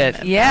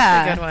legit.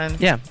 Yeah. That's a good one.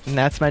 Yeah, and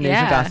that's my news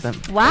and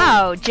gossip.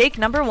 Wow, Jake,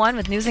 #1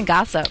 with news and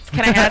gossip.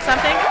 Can I add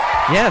something?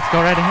 Yeah, let's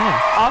go right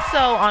ahead. Also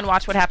on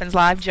Watch What Happens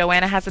Live,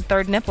 Joanna has a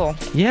third nipple.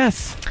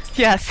 Yes.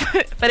 Yes,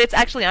 but it's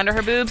actually under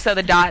her boob, so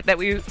the dot that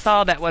we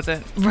saw, that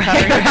wasn't right.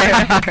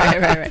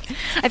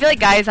 I feel like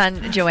guys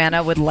on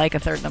Joanna would like a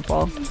third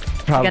nipple.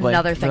 Probably. Like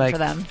another thing for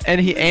them. And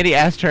Andy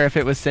asked her if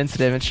it was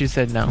sensitive, and she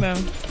said no. No. I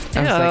was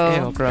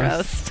like, ew,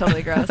 gross.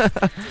 Totally gross. All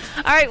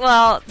right,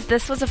 well,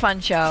 this was a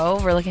fun show.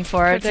 We're looking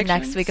forward to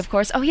next week, of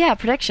course. Oh, yeah,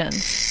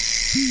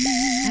 predictions.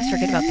 I always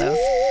forget about those.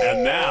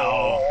 And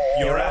now,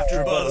 your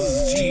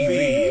AfterBuzz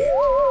TV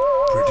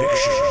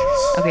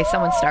predictions. Okay,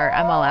 someone start.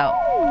 I'm all out.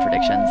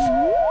 Predictions.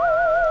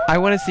 I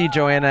want to see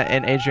Joanna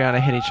and Adriana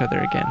hit each other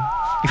again.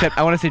 Except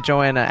I want to see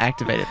Joanna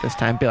activate it this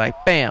time. Be like,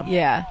 bam.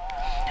 Yeah.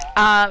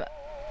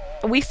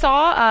 We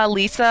saw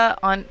Leah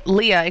on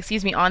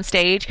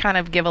stage kind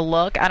of give a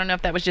look. I don't know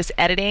if that was just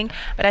editing,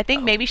 but I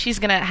think maybe she's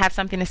going to have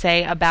something to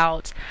say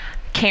about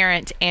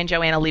Karen and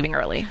Joanna leaving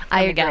early.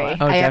 I agree. Oh, I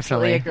definitely.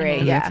 absolutely agree.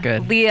 Mm-hmm. Yeah. That's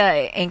good.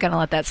 Leah ain't going to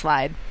let that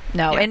slide.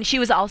 No, and she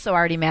was also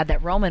already mad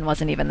that Roman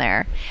wasn't even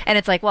there. And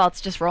it's like, well,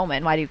 it's just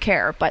Roman. Why do you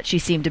care? But she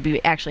seemed to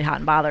be actually hot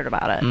and bothered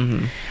about it.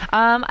 Mm-hmm.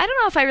 I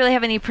don't know if I really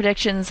have any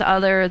predictions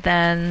other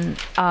than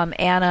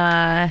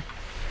Anna,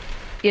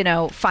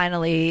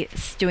 finally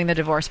doing the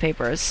divorce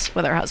papers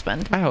with her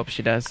husband. I hope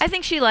she does. I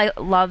think she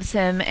loves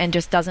him and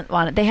just doesn't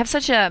want it. They have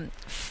such a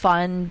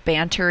fun,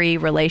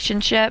 bantery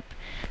relationship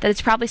that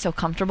it's probably so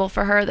comfortable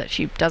for her that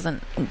she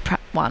doesn't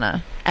want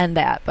to end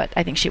that. But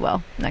I think she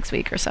will next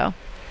week or so.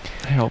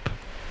 I hope.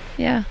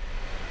 Yeah.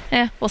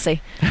 Yeah, we'll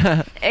see.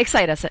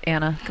 Excite us,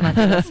 Anna. Come on,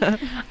 do this. All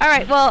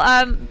right,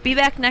 well, be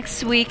back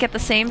next week at the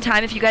same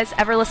time. If you guys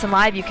ever listen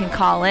live, you can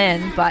call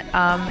in. But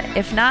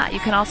if not, you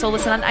can also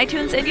listen on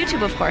iTunes and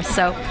YouTube, of course.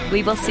 So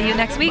we will see you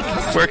next week.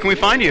 Where can we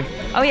find you?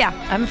 Oh, yeah.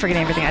 I'm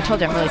forgetting everything. I told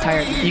you I'm really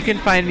tired. You can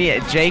find me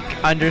at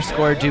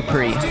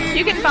Jake_Dupree.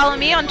 You can follow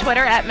me on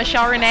Twitter at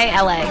Michelle Renee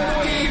LA.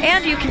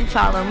 And you can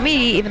follow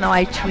me, even though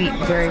I tweet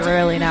very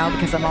rarely now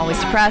because I'm always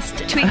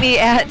depressed. Tweet me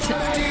at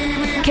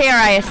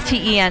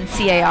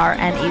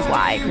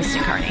KristenCarney,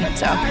 Kristen Carney.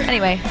 So,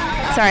 anyway,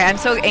 sorry, I'm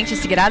so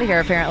anxious to get out of here,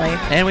 apparently.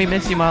 And we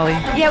miss you, Molly.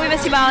 Yeah, we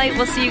miss you, Molly.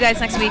 We'll see you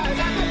guys next week.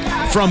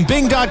 From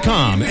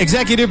Bing.com,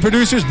 executive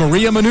producers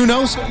Maria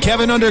Menounos,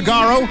 Kevin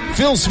Undergaro,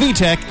 Phil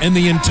Svitek, and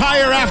the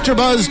entire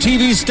AfterBuzz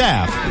TV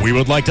staff, we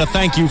would like to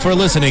thank you for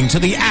listening to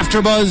the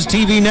AfterBuzz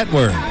TV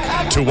network.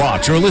 To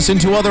watch or listen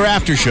to other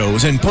after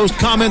shows and post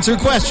comments or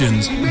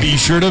questions, be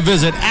sure to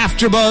visit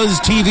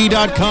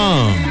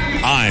AfterBuzzTV.com.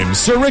 I'm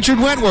Sir Richard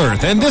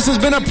Wentworth, and this has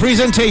been a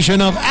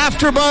presentation of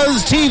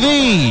AfterBuzz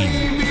TV.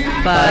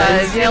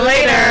 Buzz you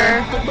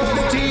later.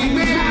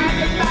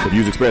 The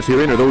views expressed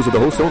herein are those of the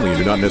host only and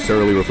do not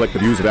necessarily reflect the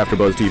views of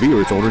AfterBuzz TV or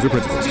its owners or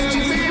principals.